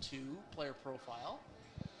into player profile.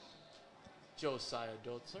 Josiah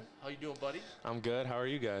Dotzler, how you doing, buddy? I'm good. How are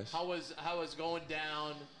you guys? How was going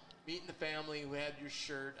down, meeting the family who had your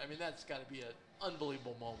shirt? I mean, that's got to be an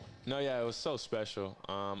unbelievable moment. No, yeah, it was so special.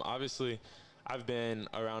 Obviously, I've been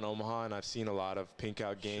around Omaha and I've seen a lot of pink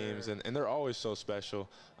out games, Sure. and they're always so special.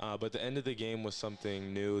 But the end of the game was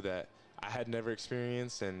something new that I had never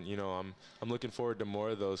experienced, and I'm looking forward to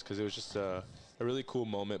more of those because it was just a really cool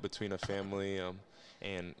moment between a family,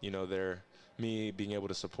 and me being able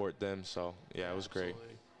to support them. So yeah, it was great.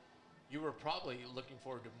 Absolutely. You were probably looking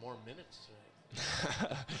forward to more minutes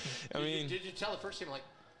tonight. Did you tell the first team, like,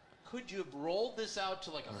 could you have rolled this out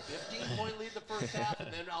to like a 15-point lead the first half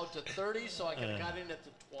and then out to 30 so I could have got in at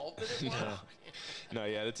the 12-minute mark? No,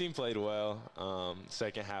 yeah, the team played well.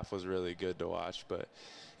 Second half was really good to watch, but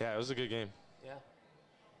yeah, it was a good game. Yeah.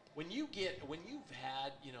 when you've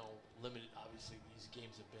had, limited, obviously these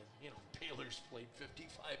games have been, Baylor's played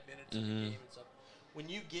 55 minutes in the game and stuff. When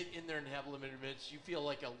you get in there and have limited minutes, you feel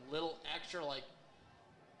like a little extra, like,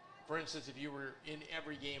 for instance, if you were in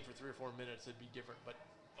every game for 3 or 4 minutes, it'd be different. But,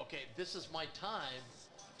 okay, this is my time.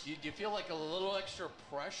 Do you feel like a little extra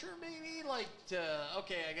pressure maybe? Like,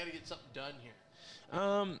 okay, I got to get something done here.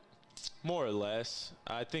 More or less.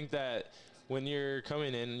 I think that when you're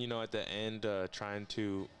coming in, at the end, trying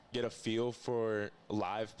to get a feel for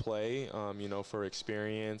live play, for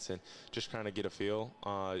experience and just kind of get a feel,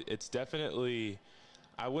 it's definitely,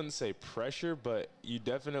 I wouldn't say pressure, but you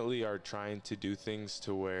definitely are trying to do things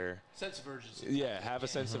to where sense of urgency. Yeah, have a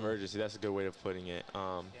sense of urgency. That's a good way of putting it.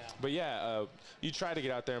 But you try to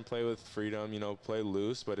get out there and play with freedom, play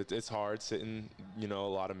loose, but it's hard sitting, a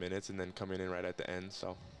lot of minutes and then coming in right at the end.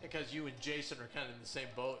 So because you and Jason are kind of in the same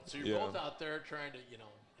boat, so you're both out there trying to,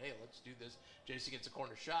 hey, let's do this. Jason gets a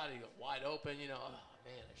corner shot, he got wide open, oh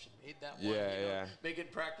man, I should have made that one. Yeah. Make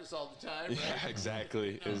it practice all the time. Right? Yeah,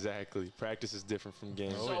 exactly, exactly. Practice is different from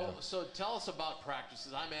games. So tell us about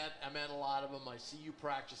practices. I'm at a lot of them. I see you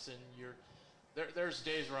practicing. There's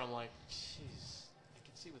days where I'm like, jeez, I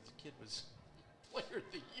can see what the kid was player of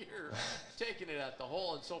the year, taking it at the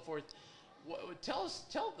hole and so forth. Tell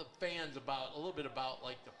the fans a little bit about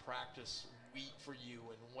like the practice week for you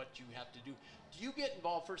and what you have to do. Do you get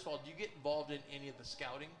involved? First of all, do you get involved in any of the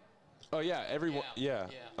scouting? Oh yeah, everyone. Yeah.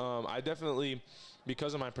 I definitely,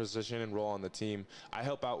 because of my position and role on the team, I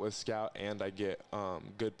help out with scout and I get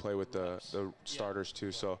good play with the starters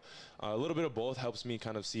too. So a little bit of both helps me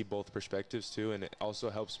kind of see both perspectives too, and it also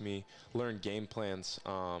helps me learn game plans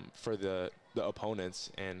for the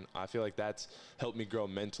opponents, and I feel like that's helped me grow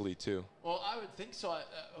mentally too. Well, I would think so.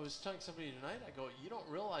 I was telling somebody tonight, I go, you don't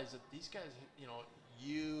realize that these guys,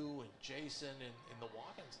 you and Jason and the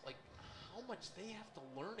Watkins, like, how much they have to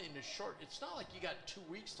learn in a short. It's not like you got 2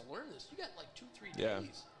 weeks to learn this. You got like 2-3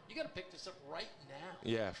 days. You got to pick this up right now.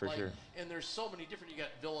 Yeah, for sure. And there's so many different. You got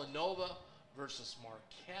Villanova versus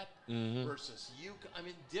Marquette versus UConn. I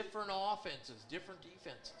mean, different offenses, different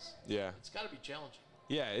defenses. Yeah, it's got to be challenging.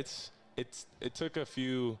 Yeah, it took a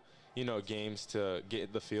few games to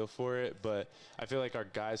get the feel for it, but I feel like our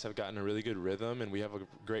guys have gotten a really good rhythm, and we have a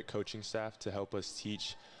great coaching staff to help us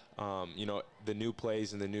teach the new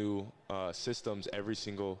plays and the new systems every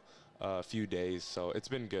single few days. So it's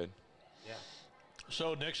been good. Yeah.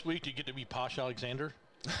 So next week, do you get to be Posh Alexander?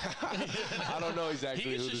 I don't know exactly.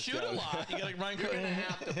 He used to shoot a lot. You got to remind You're going to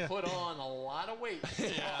have to put on a lot of weight.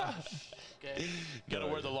 Yeah. Okay. Got to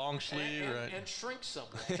wear the long sleeve, right? And shrink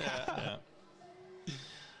somewhat. Yeah.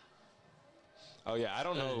 Oh yeah, I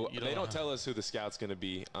don't know. They don't tell us who the scout's going to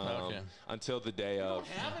be until the day of.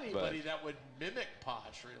 You don't have anybody that would mimic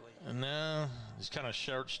Posh, really. No, he's kind of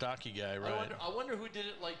short, stocky guy, right? I wonder who did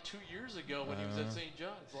it like 2 years ago when he was at St.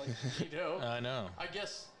 John's. Like, I know. I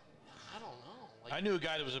guess, I don't know. Like, I knew a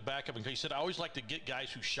guy that was a backup, and he said, I always like to get guys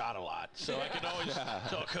who shot a lot. So I could always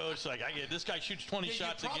tell coach, like, this guy shoots 20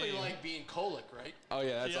 shots a game. You probably like being Kolick, right? Oh,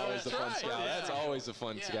 yeah, that's always a fun scout. That's always a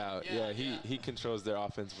fun scout. Yeah, he controls their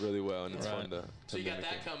offense really well, and it's fun to So you got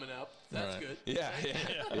that coming up. That's good.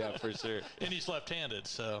 Yeah, for sure. And he's left-handed,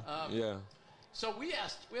 so. Yeah. So we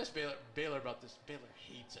asked Baylor about this. Baylor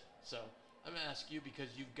hates it. So I'm going to ask you because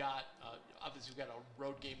you've got, obviously you've got a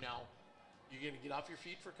road game now. You're going to get off your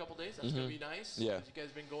feet for a couple days. That's going to be nice. Yeah. You guys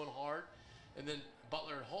have been going hard. And then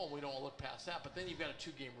Butler at home, we don't want to look past that. But then you've got a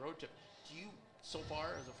 2-game road trip. Do you, so far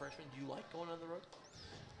as a freshman, do you like going on the road?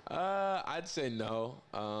 I'd say no.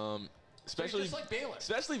 Especially just like Baylor.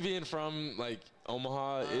 Especially being from like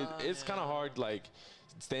Omaha, it's kind of hard like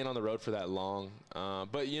staying on the road for that long.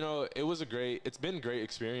 But it's been great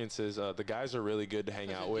experiences. The guys are really good to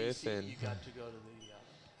hang out with, and you got to go to the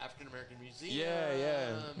African American Museum.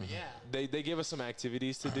 Yeah. They give us some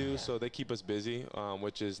activities to do, so they keep us busy,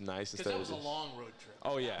 which is nice. Because that was a long road trip.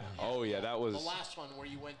 Oh yeah, that was the last one where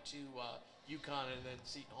you went to UConn and then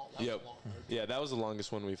Seton Hall. That was a long road trip. Yeah, that was the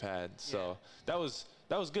longest one we've had. So that was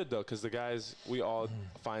good though, because the guys, we all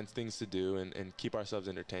find things to do and keep ourselves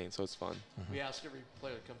entertained, so it's fun. We ask every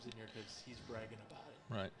player that comes in here because he's bragging about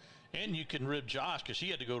it. Right. And you can rib Josh because he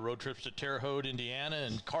had to go road trips to Terre Haute, Indiana,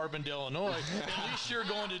 and Carbondale, Illinois. At least you're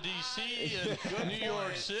going to D.C. and New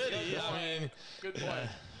York City. Good point.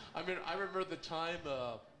 I remember the time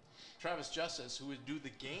Travis Justice, who would do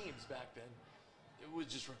the games back then, it was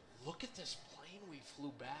just, look at this plane we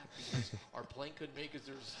flew back because our plane couldn't make it.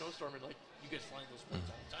 There was a snowstorm, and like, you guys flying those planes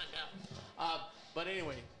all the time now. But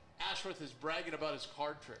anyway, Ashworth is bragging about his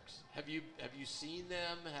card tricks. Have you seen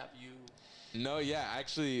them? Have you? No, yeah.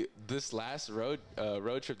 Actually, this last road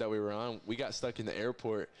trip that we were on, we got stuck in the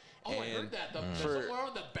airport. Oh, I heard that. Somewhere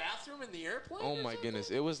in the bathroom in the airplane? Oh, my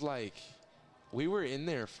goodness. It was like we were in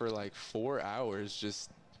there for like 4 hours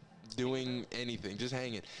just doing anything, just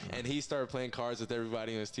hanging. And he started playing cards with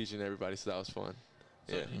everybody and was teaching everybody, so that was fun.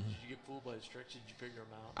 So yeah. Did you get fooled by his tricks? Did you figure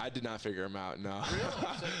them out? I did not figure him out, no.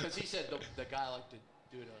 Really? Because he said the guy liked to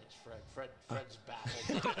do it on his Fred's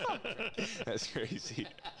baffled. That's crazy.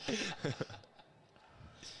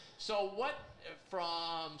 So what,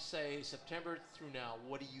 from, say, September through now,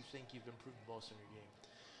 what do you think you've improved most in your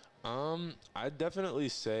game? I'd definitely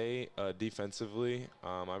say defensively,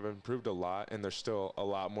 I've improved a lot, and there's still a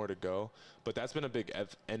lot more to go. But that's been a big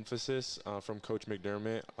emphasis from Coach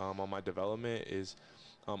McDermott on my development is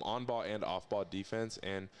on-ball and off-ball defense.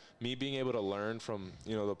 And me being able to learn from,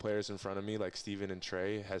 the players in front of me, like Steven and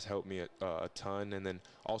Trey, has helped me a ton. And then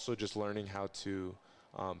also just learning how to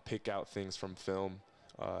pick out things from film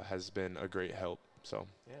has been a great help. So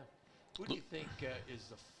yeah. Who do you think is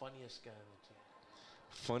the funniest guy on the team?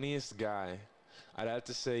 Funniest guy, I'd have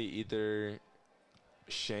to say either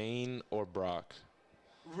Shane or Brock.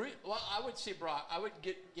 Well, I would say Brock. I'm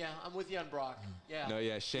with you on Brock. Yeah. No,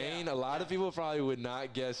 yeah, Shane. A lot of people probably would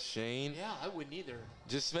not guess Shane. Yeah, I wouldn't either.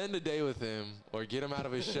 Just spend a day with him or get him out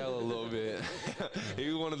of his shell a little bit.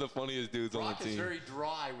 He's one of the funniest dudes on the team. Brock is very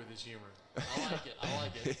dry with his humor. I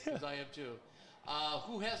like it, because I am too.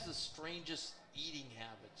 Who has the strangest eating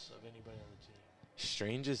habits of anybody on the team?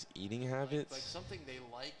 Strangest eating habits? Like something they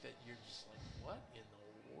like that you're just like, what in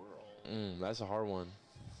the world? That's a hard one.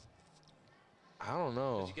 I don't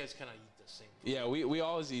know. Because you guys kind of eat the same food. Yeah, we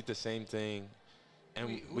always eat the same thing. And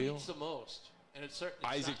who eats the most? And it's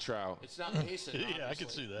Isaac Trout. It's not Mason. Yeah, I can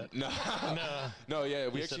see that. No, yeah,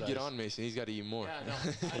 we He actually said get ice. on Mason. He's got to eat more.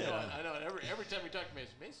 Yeah, I know. Every time we talk to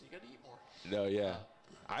Mason, you got to eat more. No, yeah.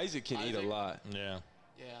 Isaac can eat a lot. Yeah.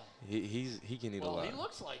 Yeah. He can eat a lot. Well, he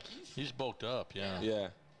looks like he's bulked up. Yeah. Yeah.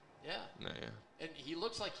 Yeah. No, yeah. And he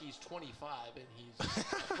looks like he's 25 and he's a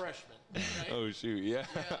freshman. Right? Oh shoot, yeah.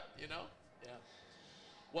 Yeah. Yeah.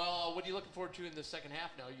 Well, what are you looking forward to in the second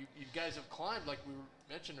half now? You guys have climbed, like we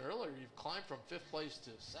mentioned earlier, you've climbed from 5th place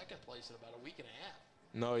to 2nd place in about a week and a half.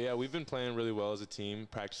 No, yeah, we've been playing really well as a team,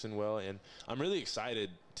 practicing well, and I'm really excited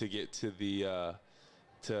to get to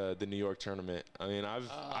the New York tournament. I mean,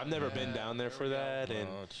 I've never been down there for that,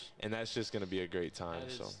 and that's just going to be a great time.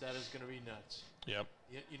 That is going to be nuts. Yep.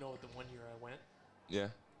 You know what? The one year I went, yeah.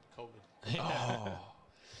 COVID. Oh,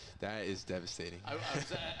 that is devastating. I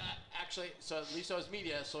was actually, so at least I was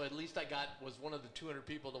media, so at least I was one of the 200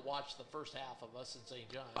 people to watch the first half of us in St.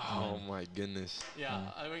 John's. Oh my goodness. Yeah,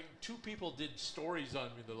 I mean, 2 people did stories on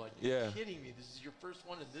me. They're like, "You're kidding me? This is your first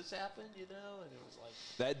one, and this happened," And it was like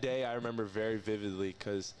that day I remember very vividly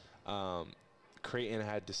because Creighton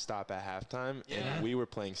had to stop at halftime, and we were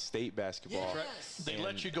playing state basketball. Yes. They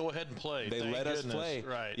let you go ahead and play. They Thank let goodness. us play.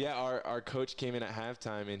 Right. Yeah, our coach came in at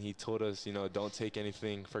halftime, and he told us, don't take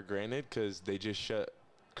anything for granted because they just shut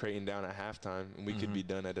Creighton down at halftime, and we could be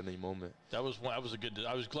done at any moment. That was a good.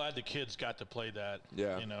 I was glad the kids got to play that.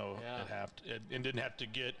 Yeah. And didn't have to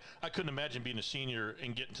get. I couldn't imagine being a senior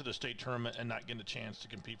and getting to the state tournament and not getting a chance to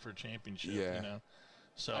compete for a championship. Yeah.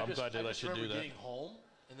 So I'm glad they let you do that. I remember getting home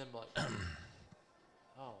and then like,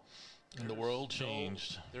 oh. And the world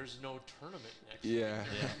changed. There's no tournament next year. Yeah.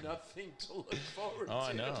 There's nothing to look forward to. Oh,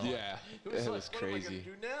 I know. Yeah. It was That like, was what crazy. am I going to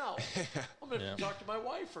do now? I'm going to have to talk to my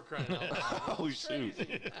wife for crying out loud. Oh, shoot.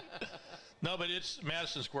 No, but it's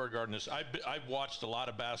Madison Square Garden. I've watched a lot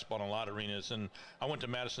of basketball in a lot of arenas, and I went to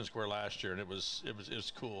Madison Square last year, and it was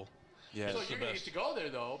cool. Yeah. So you're going to get to go there,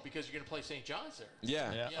 though, because you're going to play St. John's there.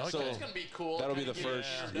 Yeah. Yeah. So Okay. it's going to be cool. That'll be Kinda the get an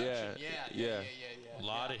first. introduction. Yeah. A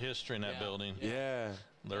lot of history in that building. Yeah.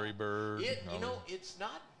 Larry Bird. It's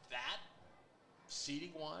not that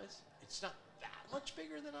seating-wise. It's not that much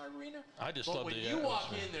bigger than our arena. I just but love when the you walk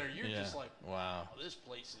atmosphere. in there, you're just like, wow, this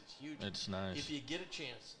place is huge. It's nice. If you get a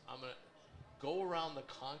chance, I'm going to go around the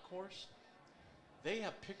concourse. They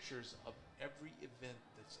have pictures of every event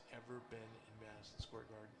that's ever been in Madison Square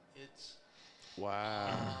Garden. It's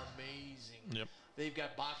amazing. Yep. They've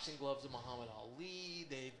got boxing gloves of Muhammad Ali.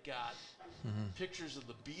 They've got pictures of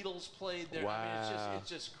the Beatles played there. Wow. I mean, it's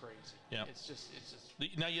just crazy. Yeah. It's just.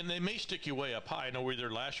 Now, they may stick you way up high. I know we were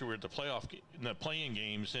there last year. We were at the playing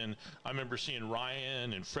games, and I remember seeing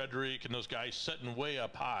Ryan and Frederick and those guys sitting way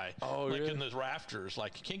up high, really? in the rafters.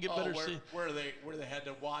 Like you can't get better seat. Where they had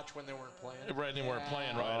to watch when they weren't playing. Right, they weren't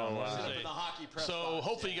playing right on Sit up Wednesday. in the hockey press So box,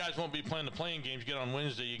 hopefully you guys won't be playing the playing games. Get on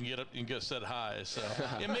Wednesday, you can get up and get set high. So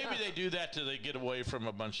and maybe they do that till they get away from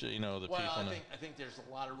a bunch of, the people. I think there's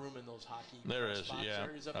a lot of room in those hockey There is, box yeah,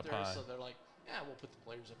 areas up up there. high. So they're like, yeah, we'll put the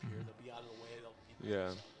players up here. They'll be out of the way. They'll keep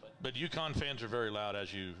Yeah. But But UConn fans are very loud,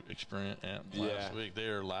 as you experienced last week. They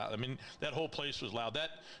are loud. I mean, that whole place was loud.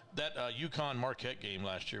 That UConn Marquette game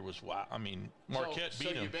last year was wow. I mean, Marquette beat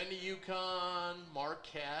So them. you've been to UConn,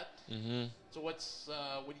 Marquette. Mm-hmm. So what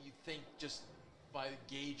do you think, just by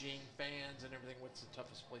gauging fans and everything, what's the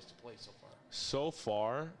toughest place to play so far? So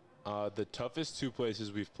far, the toughest two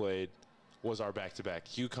places we've played was our back-to-back.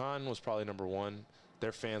 UConn was probably number one.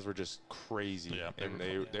 Their fans were just crazy, Yeah, and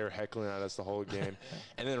they were heckling at us the whole game.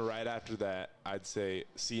 And then right after that, I'd say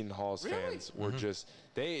Seton Hall's fans were just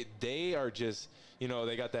they are just,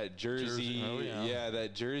 they got that Jersey, Oh, yeah.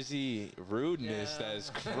 that Jersey rudeness that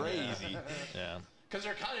is crazy. Yeah. Because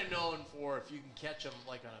they're kind of known for, if you can catch them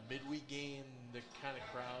like on a midweek game, the kind of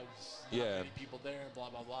crowds, not many people there, blah,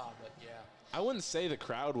 blah, blah. But, yeah. I wouldn't say the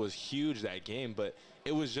crowd was huge that game, but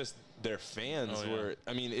it was just their fans were.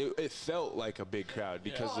 I mean, it felt like a big crowd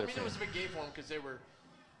because it was a big game for them because they were,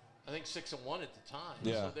 I think, 6-1 at the time.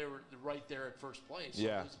 Yeah. So they were right there at first place. So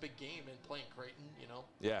Yeah. it was a big game, and playing Creighton,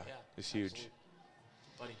 Yeah, it's huge. absolutely.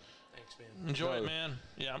 Buddy, thanks, man. Enjoy it, No. man.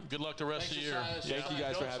 Yeah. Good luck the rest of the year. Josiah. Thank you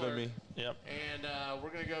guys for having me. Yep. And we're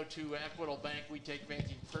going to go to Equitable Bank. We take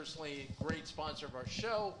banking personally. Great sponsor of our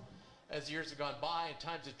show. As the years have gone by and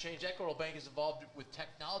times have changed, Equitable Bank is involved with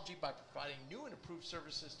technology by providing new and improved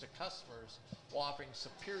services to customers while offering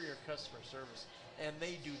superior customer service. And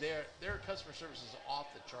they do. Their customer service is off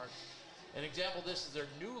the charts. An example of this is their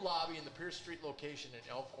new lobby in the Pierce Street location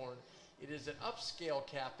in Elkhorn. It is an upscale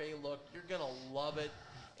cafe look. You're going to love it.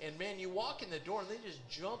 And, man, you walk in the door, and they just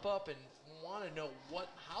jump up and want to know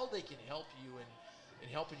how they can help you in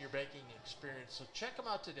helping your banking experience. So check them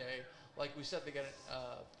out today. Like we said, they got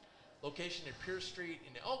a location in Pierce Street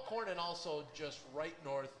in Elkhorn and also just right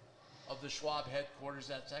north of the Schwab headquarters.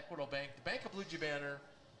 That's Equitable Bank, the Bank of Bluejay Banter.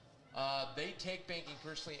 They take banking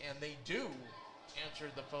personally, and they do answer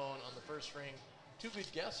the phone on the first ring. Two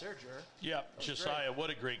good guests there, Jer. Yeah, Josiah, great. what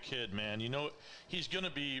a great kid, man. He's going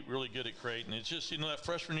to be really good at Creighton. It's just, that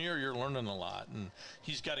freshman year, you're learning a lot. And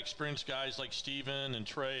he's got experienced guys like Steven and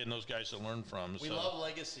Trey and those guys to learn from. We love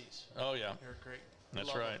legacies. Oh, yeah. Here at Creighton.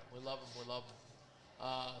 That's right. We love them. We love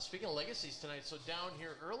them. Speaking of legacies tonight, so down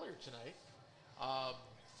here earlier tonight,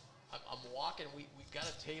 I'm walking. We got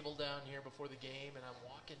a table down here before the game, and I'm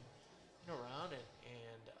walking around,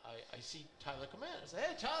 and I see Tyler come in. I say,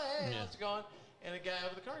 hey, Tyler, how's it going? And a guy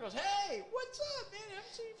over the corner goes, hey, what's up, man? I haven't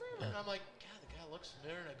seen you forever. And I'm like, God, the guy looks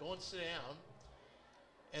familiar. And I go and sit down.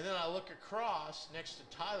 And then I look across next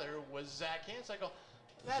to Tyler was Zach Hansen. I go,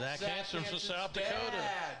 that's Zach Hansen from South Dakota.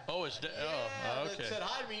 Dad. Oh, it's dad. Yeah, okay. that said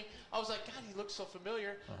hi to me. I was like, God, he looks so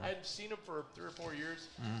familiar. I hadn't seen him for 3 or 4 years.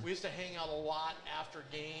 We used to hang out a lot after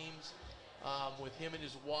games with him and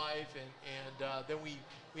his wife, and then we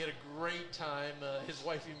had a great time. His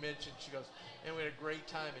wife, he mentioned, she goes, and we had a great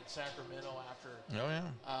time in Sacramento after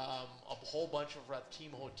a whole bunch of at the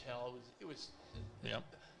team hotel. It was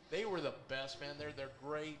they were the best, man. They're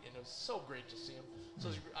great, and it was so great to see them. So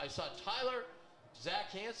I saw Tyler,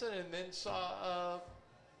 Zach Hansen, and then saw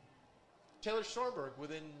Taylor Stormberg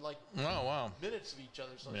within minutes of each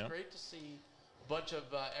other. So it's great to see a bunch of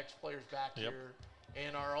ex-players back here.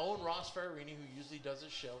 And our own Ross Ferrarini, who usually does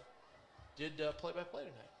his show, did play-by-play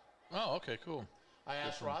tonight. Oh, okay, cool. I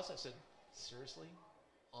asked Ross, I said, seriously,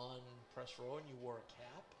 on press row and you wore a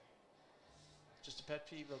cap? Just a pet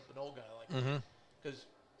peeve of an old guy like that. Because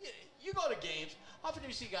you go to games, how often do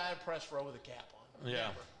you see a guy in press row with a cap on?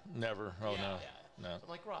 Yeah, never. Oh, no. No. I'm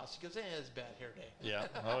like, Ross, he goes, it's a bad hair day. Yeah,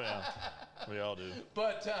 oh, yeah. We all do.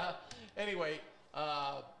 But anyway,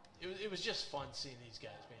 it was just fun seeing these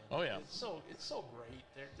guys, man. Oh, yeah. It's so great.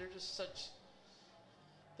 They're just such.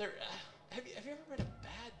 Have you ever read a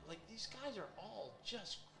bad, these guys are all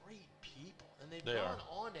just great people, and they've gone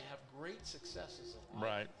on to have great successes in life.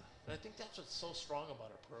 Right. And I think that's what's so strong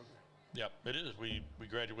about our program. Yep, it is. We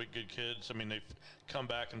graduate good kids. I mean, they've come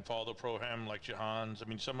back and follow the program like Jahan's. I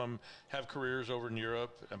mean, some of them have careers over in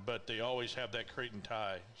Europe, but they always have that Creighton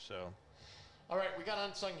tie. So. All right, we got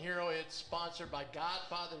Unsung Hero. It's sponsored by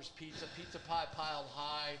Godfather's Pizza. Pizza pie piled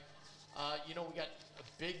high. We got a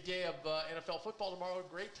big day of NFL football tomorrow.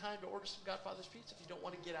 Great time to order some Godfather's Pizza if you don't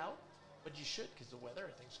want to get out. But you should, because the weather,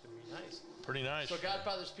 I think, is going to be nice. Pretty nice. So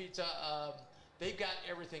Godfather's Pizza, they've got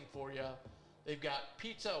everything for you. They've got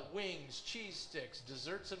pizza, wings, cheese sticks,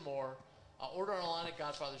 desserts, and more. Order online at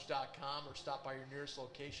godfathers.com or stop by your nearest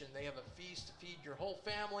location. They have a feast to feed your whole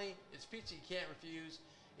family. It's pizza you can't refuse.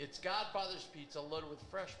 It's Godfather's Pizza loaded with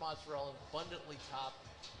fresh mozzarella and abundantly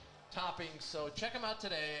toppings. So check them out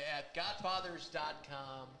today at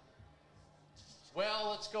godfathers.com. Well,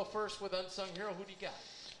 let's go first with Unsung Hero. Who do you got?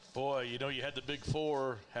 Boy, you know, you had the big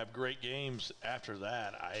four have great games. After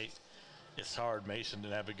that, it's hard. Mason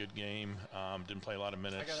didn't have a good game. Didn't play a lot of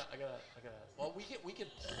minutes. I gotta. Well, we can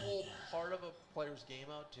pull part of a player's game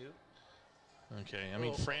out too. Okay. I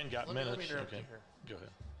mean, Fran got minutes. Let me interrupt okay. you here. Go ahead.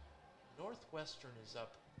 Northwestern is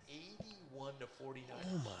up 81 to 49.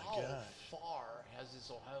 Oh my How gosh. far has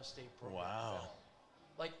this Ohio State program Wow. fell?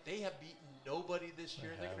 Like, they have beaten nobody this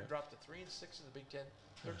year. They're going to haven't. drop to 3-6 in the Big Ten,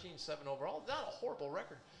 13-7 overall. Not a horrible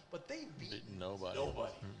record, but they beat Nobody.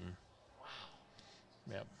 nobody. Mm-mm. Wow.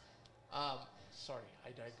 Yep. Sorry, I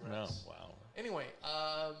No. digress. Wow. Anyway,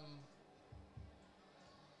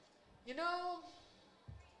 you know,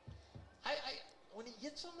 I when he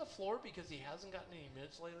gets on the floor, because he hasn't gotten any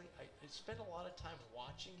minutes lately, I spend a lot of time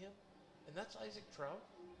watching him, and that's Isaac Trout.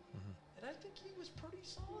 Mm-hmm. And I think he was pretty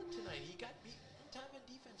solid tonight. He got beat one time in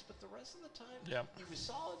defense, but the rest of the time he was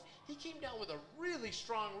solid. He came down with a really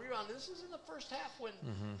strong rebound. This is in the first half when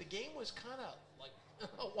the game was kind of like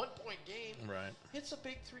a one-point game. Right. Hits a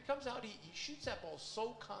big three, comes out, he shoots that ball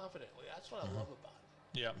so confidently. That's what I love about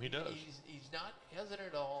him. Yeah, he does. He's not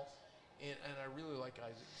hesitant at all, and I really like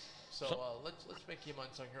Isaac. So let's make him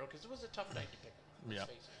unsung hero, because it was a tough night to pick him. Yeah.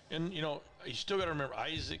 Let's face it. And, you know, you still got to remember,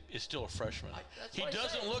 Isaac is still a freshman. That's He what I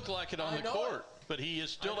doesn't say. look like it on I the know court, it. but he is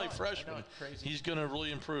still I know a it. freshman. I know it. Crazy. He's going to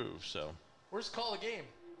really improve, so. Where's the call of game?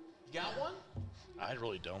 You got one? I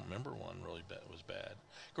really don't remember one really bad was bad.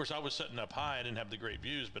 Of course, I was sitting up high. I didn't have the great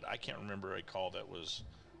views, but I can't remember a call that was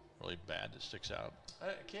really bad that sticks out.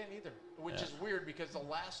 I can't either, which Yeah. is weird, because the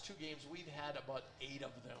last two games we've had about 8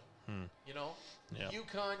 of them. You know, Yeah.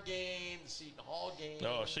 UConn game, the Seton Hall game.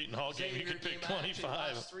 Oh, Seton Hall game, you Xavier could pick game, actually,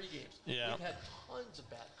 25. Last 3 games. Yeah. We've had tons of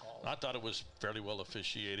bad calls. I thought it was fairly well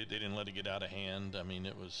officiated. They didn't let it get out of hand. I mean,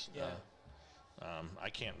 it was. Yeah. I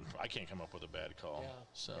can't come up with a bad call. Yeah.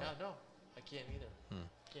 So Yeah, no, I can't either.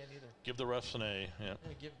 Can't either. give the refs an A. Yeah.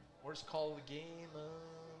 Yeah, worst call of the game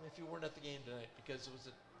if you weren't at the game tonight, because it was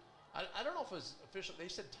I don't know if it was official. They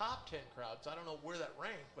said top 10 crowds. I don't know where that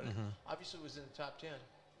ranked, but it obviously was in the top 10.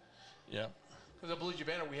 Yeah. Because at Bluejay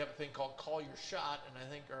Banter, we have a thing called Call Your Shot, and I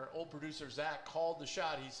think our old producer, Zach, called the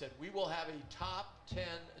shot. He said, we will have a top 10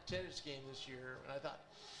 attendance game this year. And I thought,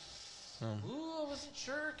 I wasn't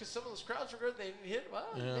sure, because some of those crowds were good. They didn't hit. Well,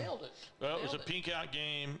 he nailed it. Well, it was a Nailed pink out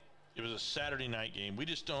game. It was a Saturday night game. We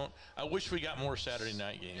just don't. I wish we got more Saturday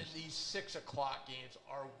night games. And these 6 o'clock games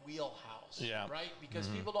are wheelhouse. Yeah. Right? Because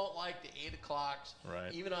people don't like the 8 o'clocks.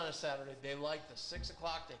 Right. Even on a Saturday. They like the 6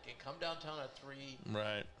 o'clock. They can come downtown at 3.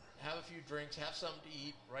 Right. Have a few drinks. Have something to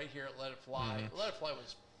eat right here at Let It Fly. Let It Fly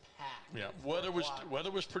was packed. Yeah. at 4 o'clock.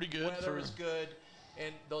 Weather was pretty good. Weather was good.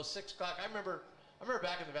 And those 6 o'clock. I remember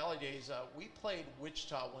back in the Valley days, we played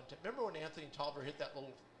Wichita one time. Remember when Anthony Tolliver hit that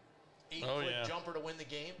little 8-foot jumper to win the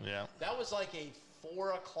game? Yeah. That was like a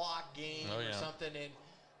 4 o'clock game Oh, or yeah. something, and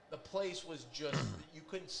the place was just, you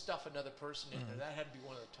couldn't stuff another person in there. That had to be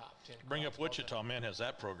one of the top 10. Bring up crowds of all Wichita, time. man, has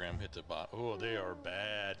that program hit the bottom. Oh, they are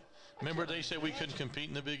bad. Remember they said we couldn't compete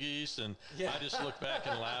in the Big East, and Yeah. I just look back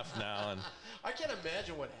and laugh now. And I can't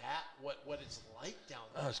imagine what it's like down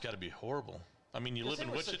there. oh, it's got to be horrible. I mean, you live Because in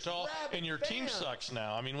they were such Wichita, rabid and your team fans. sucks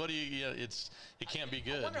now. I mean, what do you? Yeah, it can't be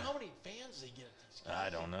good. I wonder how many fans they get at these games. I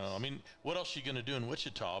don't know. I mean, what else are you going to do in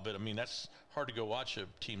Wichita? But I mean, that's hard to go watch a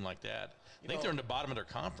team like that. I think know, they're in the bottom of their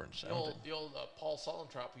conference. The old Paul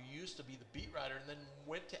Sullentrop, who used to be the beat writer and then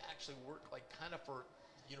went to actually work like kind of for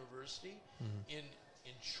university in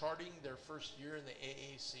charting their first year in the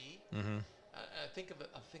AAC. I think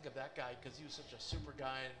of that guy because he was such a super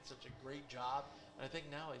guy and such a great job. And I think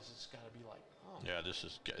now he's just got to be like, oh. Yeah,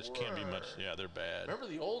 this can't be much. Yeah, they're bad. Remember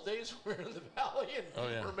the old days we were in the Valley and Oh,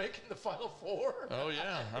 yeah. we're making the Final Four? Oh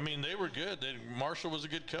yeah, I mean they were good. Marshall was a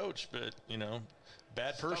good coach, but you know,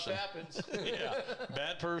 bad person. Stuff happens. Yeah,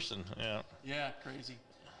 bad person. Yeah. Yeah, crazy.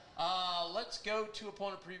 Let's go to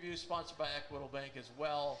opponent preview, sponsored by Equitable Bank as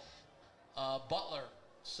well. Butler.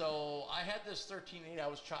 So I had this 13-8. I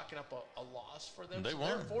was chalking up a loss for them. They so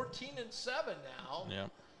won. They're 14-7 now. Yeah.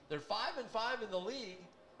 They're 5-5 in the league.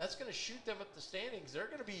 That's going to shoot them up the standings. They're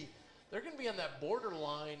going to be on that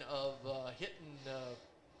borderline of hitting,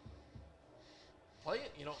 playing.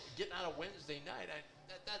 Getting out of Wednesday night.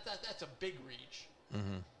 That's a big reach.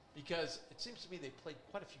 Because it seems to me they played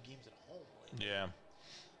quite a few games at home lately. Yeah.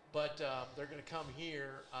 But they're going to come here.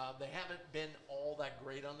 They haven't been all that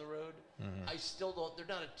great on the road. I still don't. They're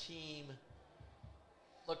not a team.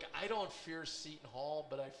 Look, I don't fear Seton Hall,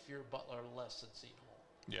 but I fear Butler less than Seton Hall.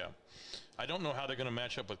 Yeah. I don't know how they're going to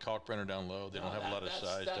match up with Kalkbrenner down low. They don't have a lot of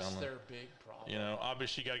size down low. That's their big problem. You know,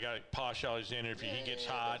 obviously you got a guy like Posh Alexander. If he gets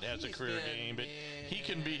hot, has a career game, but he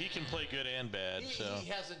can play good and bad. He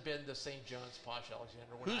hasn't been the St. John's Posh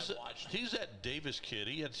Alexander when I watched him. He's that Davis kid.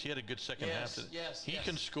 He had a good second half. He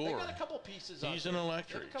can score. They got a couple pieces. He's an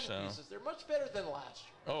electric. They're much better than last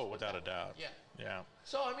year. Oh, without a doubt. Yeah.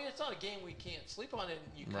 So I mean, it's not a game we can't sleep on, and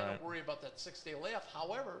you kind of worry about that 6-day layoff.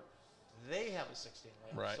 However, they have a 6-day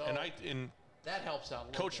layoff. Right. So that helps out a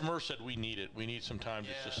little Coach bit. Murr said we need it. We need some time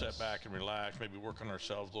just to set back and relax, maybe work on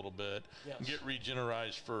ourselves a little bit, and get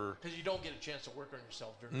regenerized for. Because you don't get a chance to work on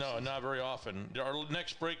yourself during No, the season. not very often. Our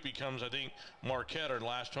next break becomes, I think, Marquette, our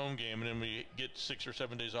last home game, and then we get 6 or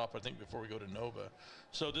 7 days off, I think, before we go to Nova.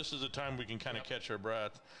 So this is the time we can kind of catch our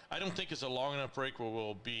breath. I don't think it's a long enough break where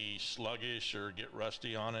we'll be sluggish or get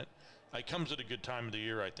rusty on it. It comes at a good time of the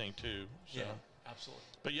year, I think, too. So. Yeah, absolutely.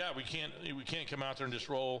 But yeah, we can't come out there and just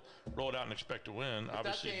roll it out and expect to win. But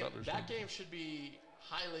obviously, that game should be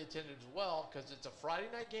highly attended as well because it's a Friday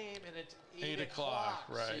night game and it's 8 o'clock.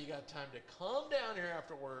 Right. So you got time to come down here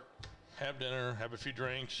after work, have dinner, have a few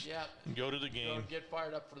drinks, and go to the game. Go get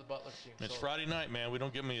fired up for the Butler team. It's Friday night, man. We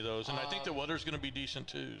don't get many of those, and I think the weather's going to be decent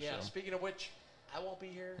too. Yeah. So. Speaking of which, I won't be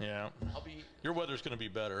here. Yeah. I'll be. Your weather's going to be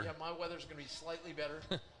better. Yeah, my weather's going to be slightly better,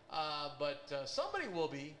 but somebody will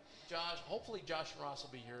be. Hopefully Josh and Ross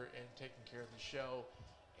will be here and taking care of the show.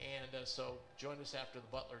 And so join us after the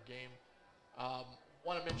Butler game.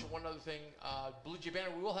 Want to mention one other thing. Bluejay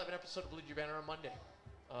Banter, we will have an episode of Bluejay Banter on Monday.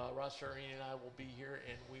 Ross Farini and I will be here,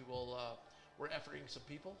 and we're efforting some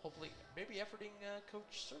people. Hopefully, maybe efforting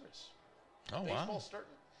Coach Service. Oh, Baseball wow.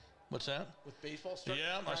 starting. What's that? With baseball starting.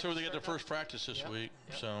 Yeah, I saw they get their first practice this week.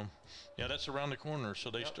 Yep. So, yeah, that's around the corner.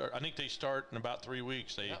 So they start. I think they start in about 3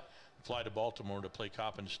 weeks. They fly to Baltimore to play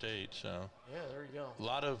Coppin State. So yeah, there you go. A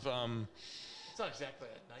lot of. It's not exactly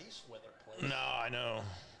a nice weather place. No, I know.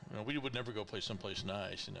 We would never go play someplace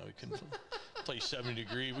nice. We couldn't play 70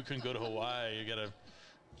 degrees. We couldn't go to Hawaii. You got to.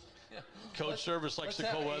 Coach Service likes the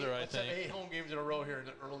cold weather, I think. Let's have 8 home games in a row here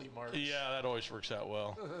in early March. Yeah, that always works out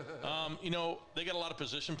well. They got a lot of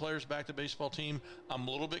position players back to the baseball team. I'm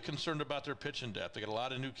a little bit concerned about their pitching depth. They got a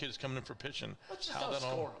lot of new kids coming in for pitching. Let's just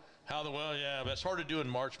outscore them. That's hard to do in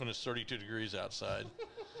March when it's 32 degrees outside.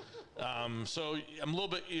 So I'm a little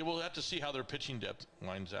bit. We'll have to see how their pitching depth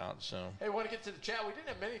lines out. So hey, we want to get to the chat. We didn't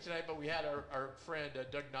have many tonight, but we had our friend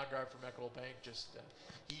Doug Nogard from Equitable Bank.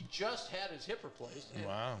 He just had his hip replaced.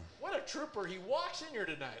 Wow! What a trooper! He walks in here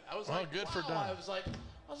tonight. I was like, good wow. for Doug. I was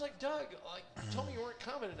like, Doug, you told me you weren't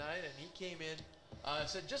coming tonight, and he came in.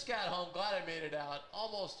 Said, just got home. Glad I made it out.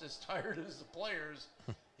 Almost as tired as the players.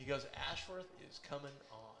 He goes, Ashworth is coming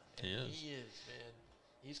on. He is, man.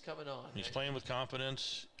 He's coming on. He's playing with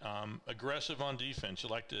confidence, aggressive on defense.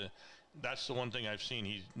 That's the one thing I've seen.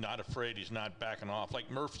 He's not afraid. He's not backing off.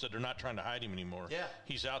 Like Murph said, they're not trying to hide him anymore. Yeah.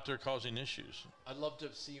 He's out there causing issues. I'd love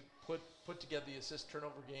to see put together the assist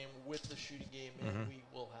turnover game with the shooting game, and we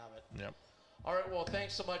will have it. Yep. All right. Well,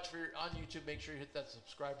 thanks so much on YouTube. Make sure you hit that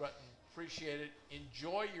subscribe button. Appreciate it.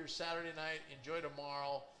 Enjoy your Saturday night. Enjoy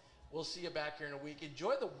tomorrow. We'll see you back here in a week.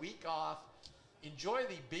 Enjoy the week off. Enjoy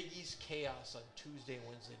the Big East chaos on Tuesday and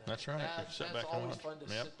Wednesday night. That's right. That's always fun to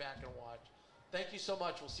sit back and watch. Thank you so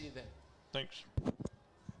much. We'll see you then. Thanks.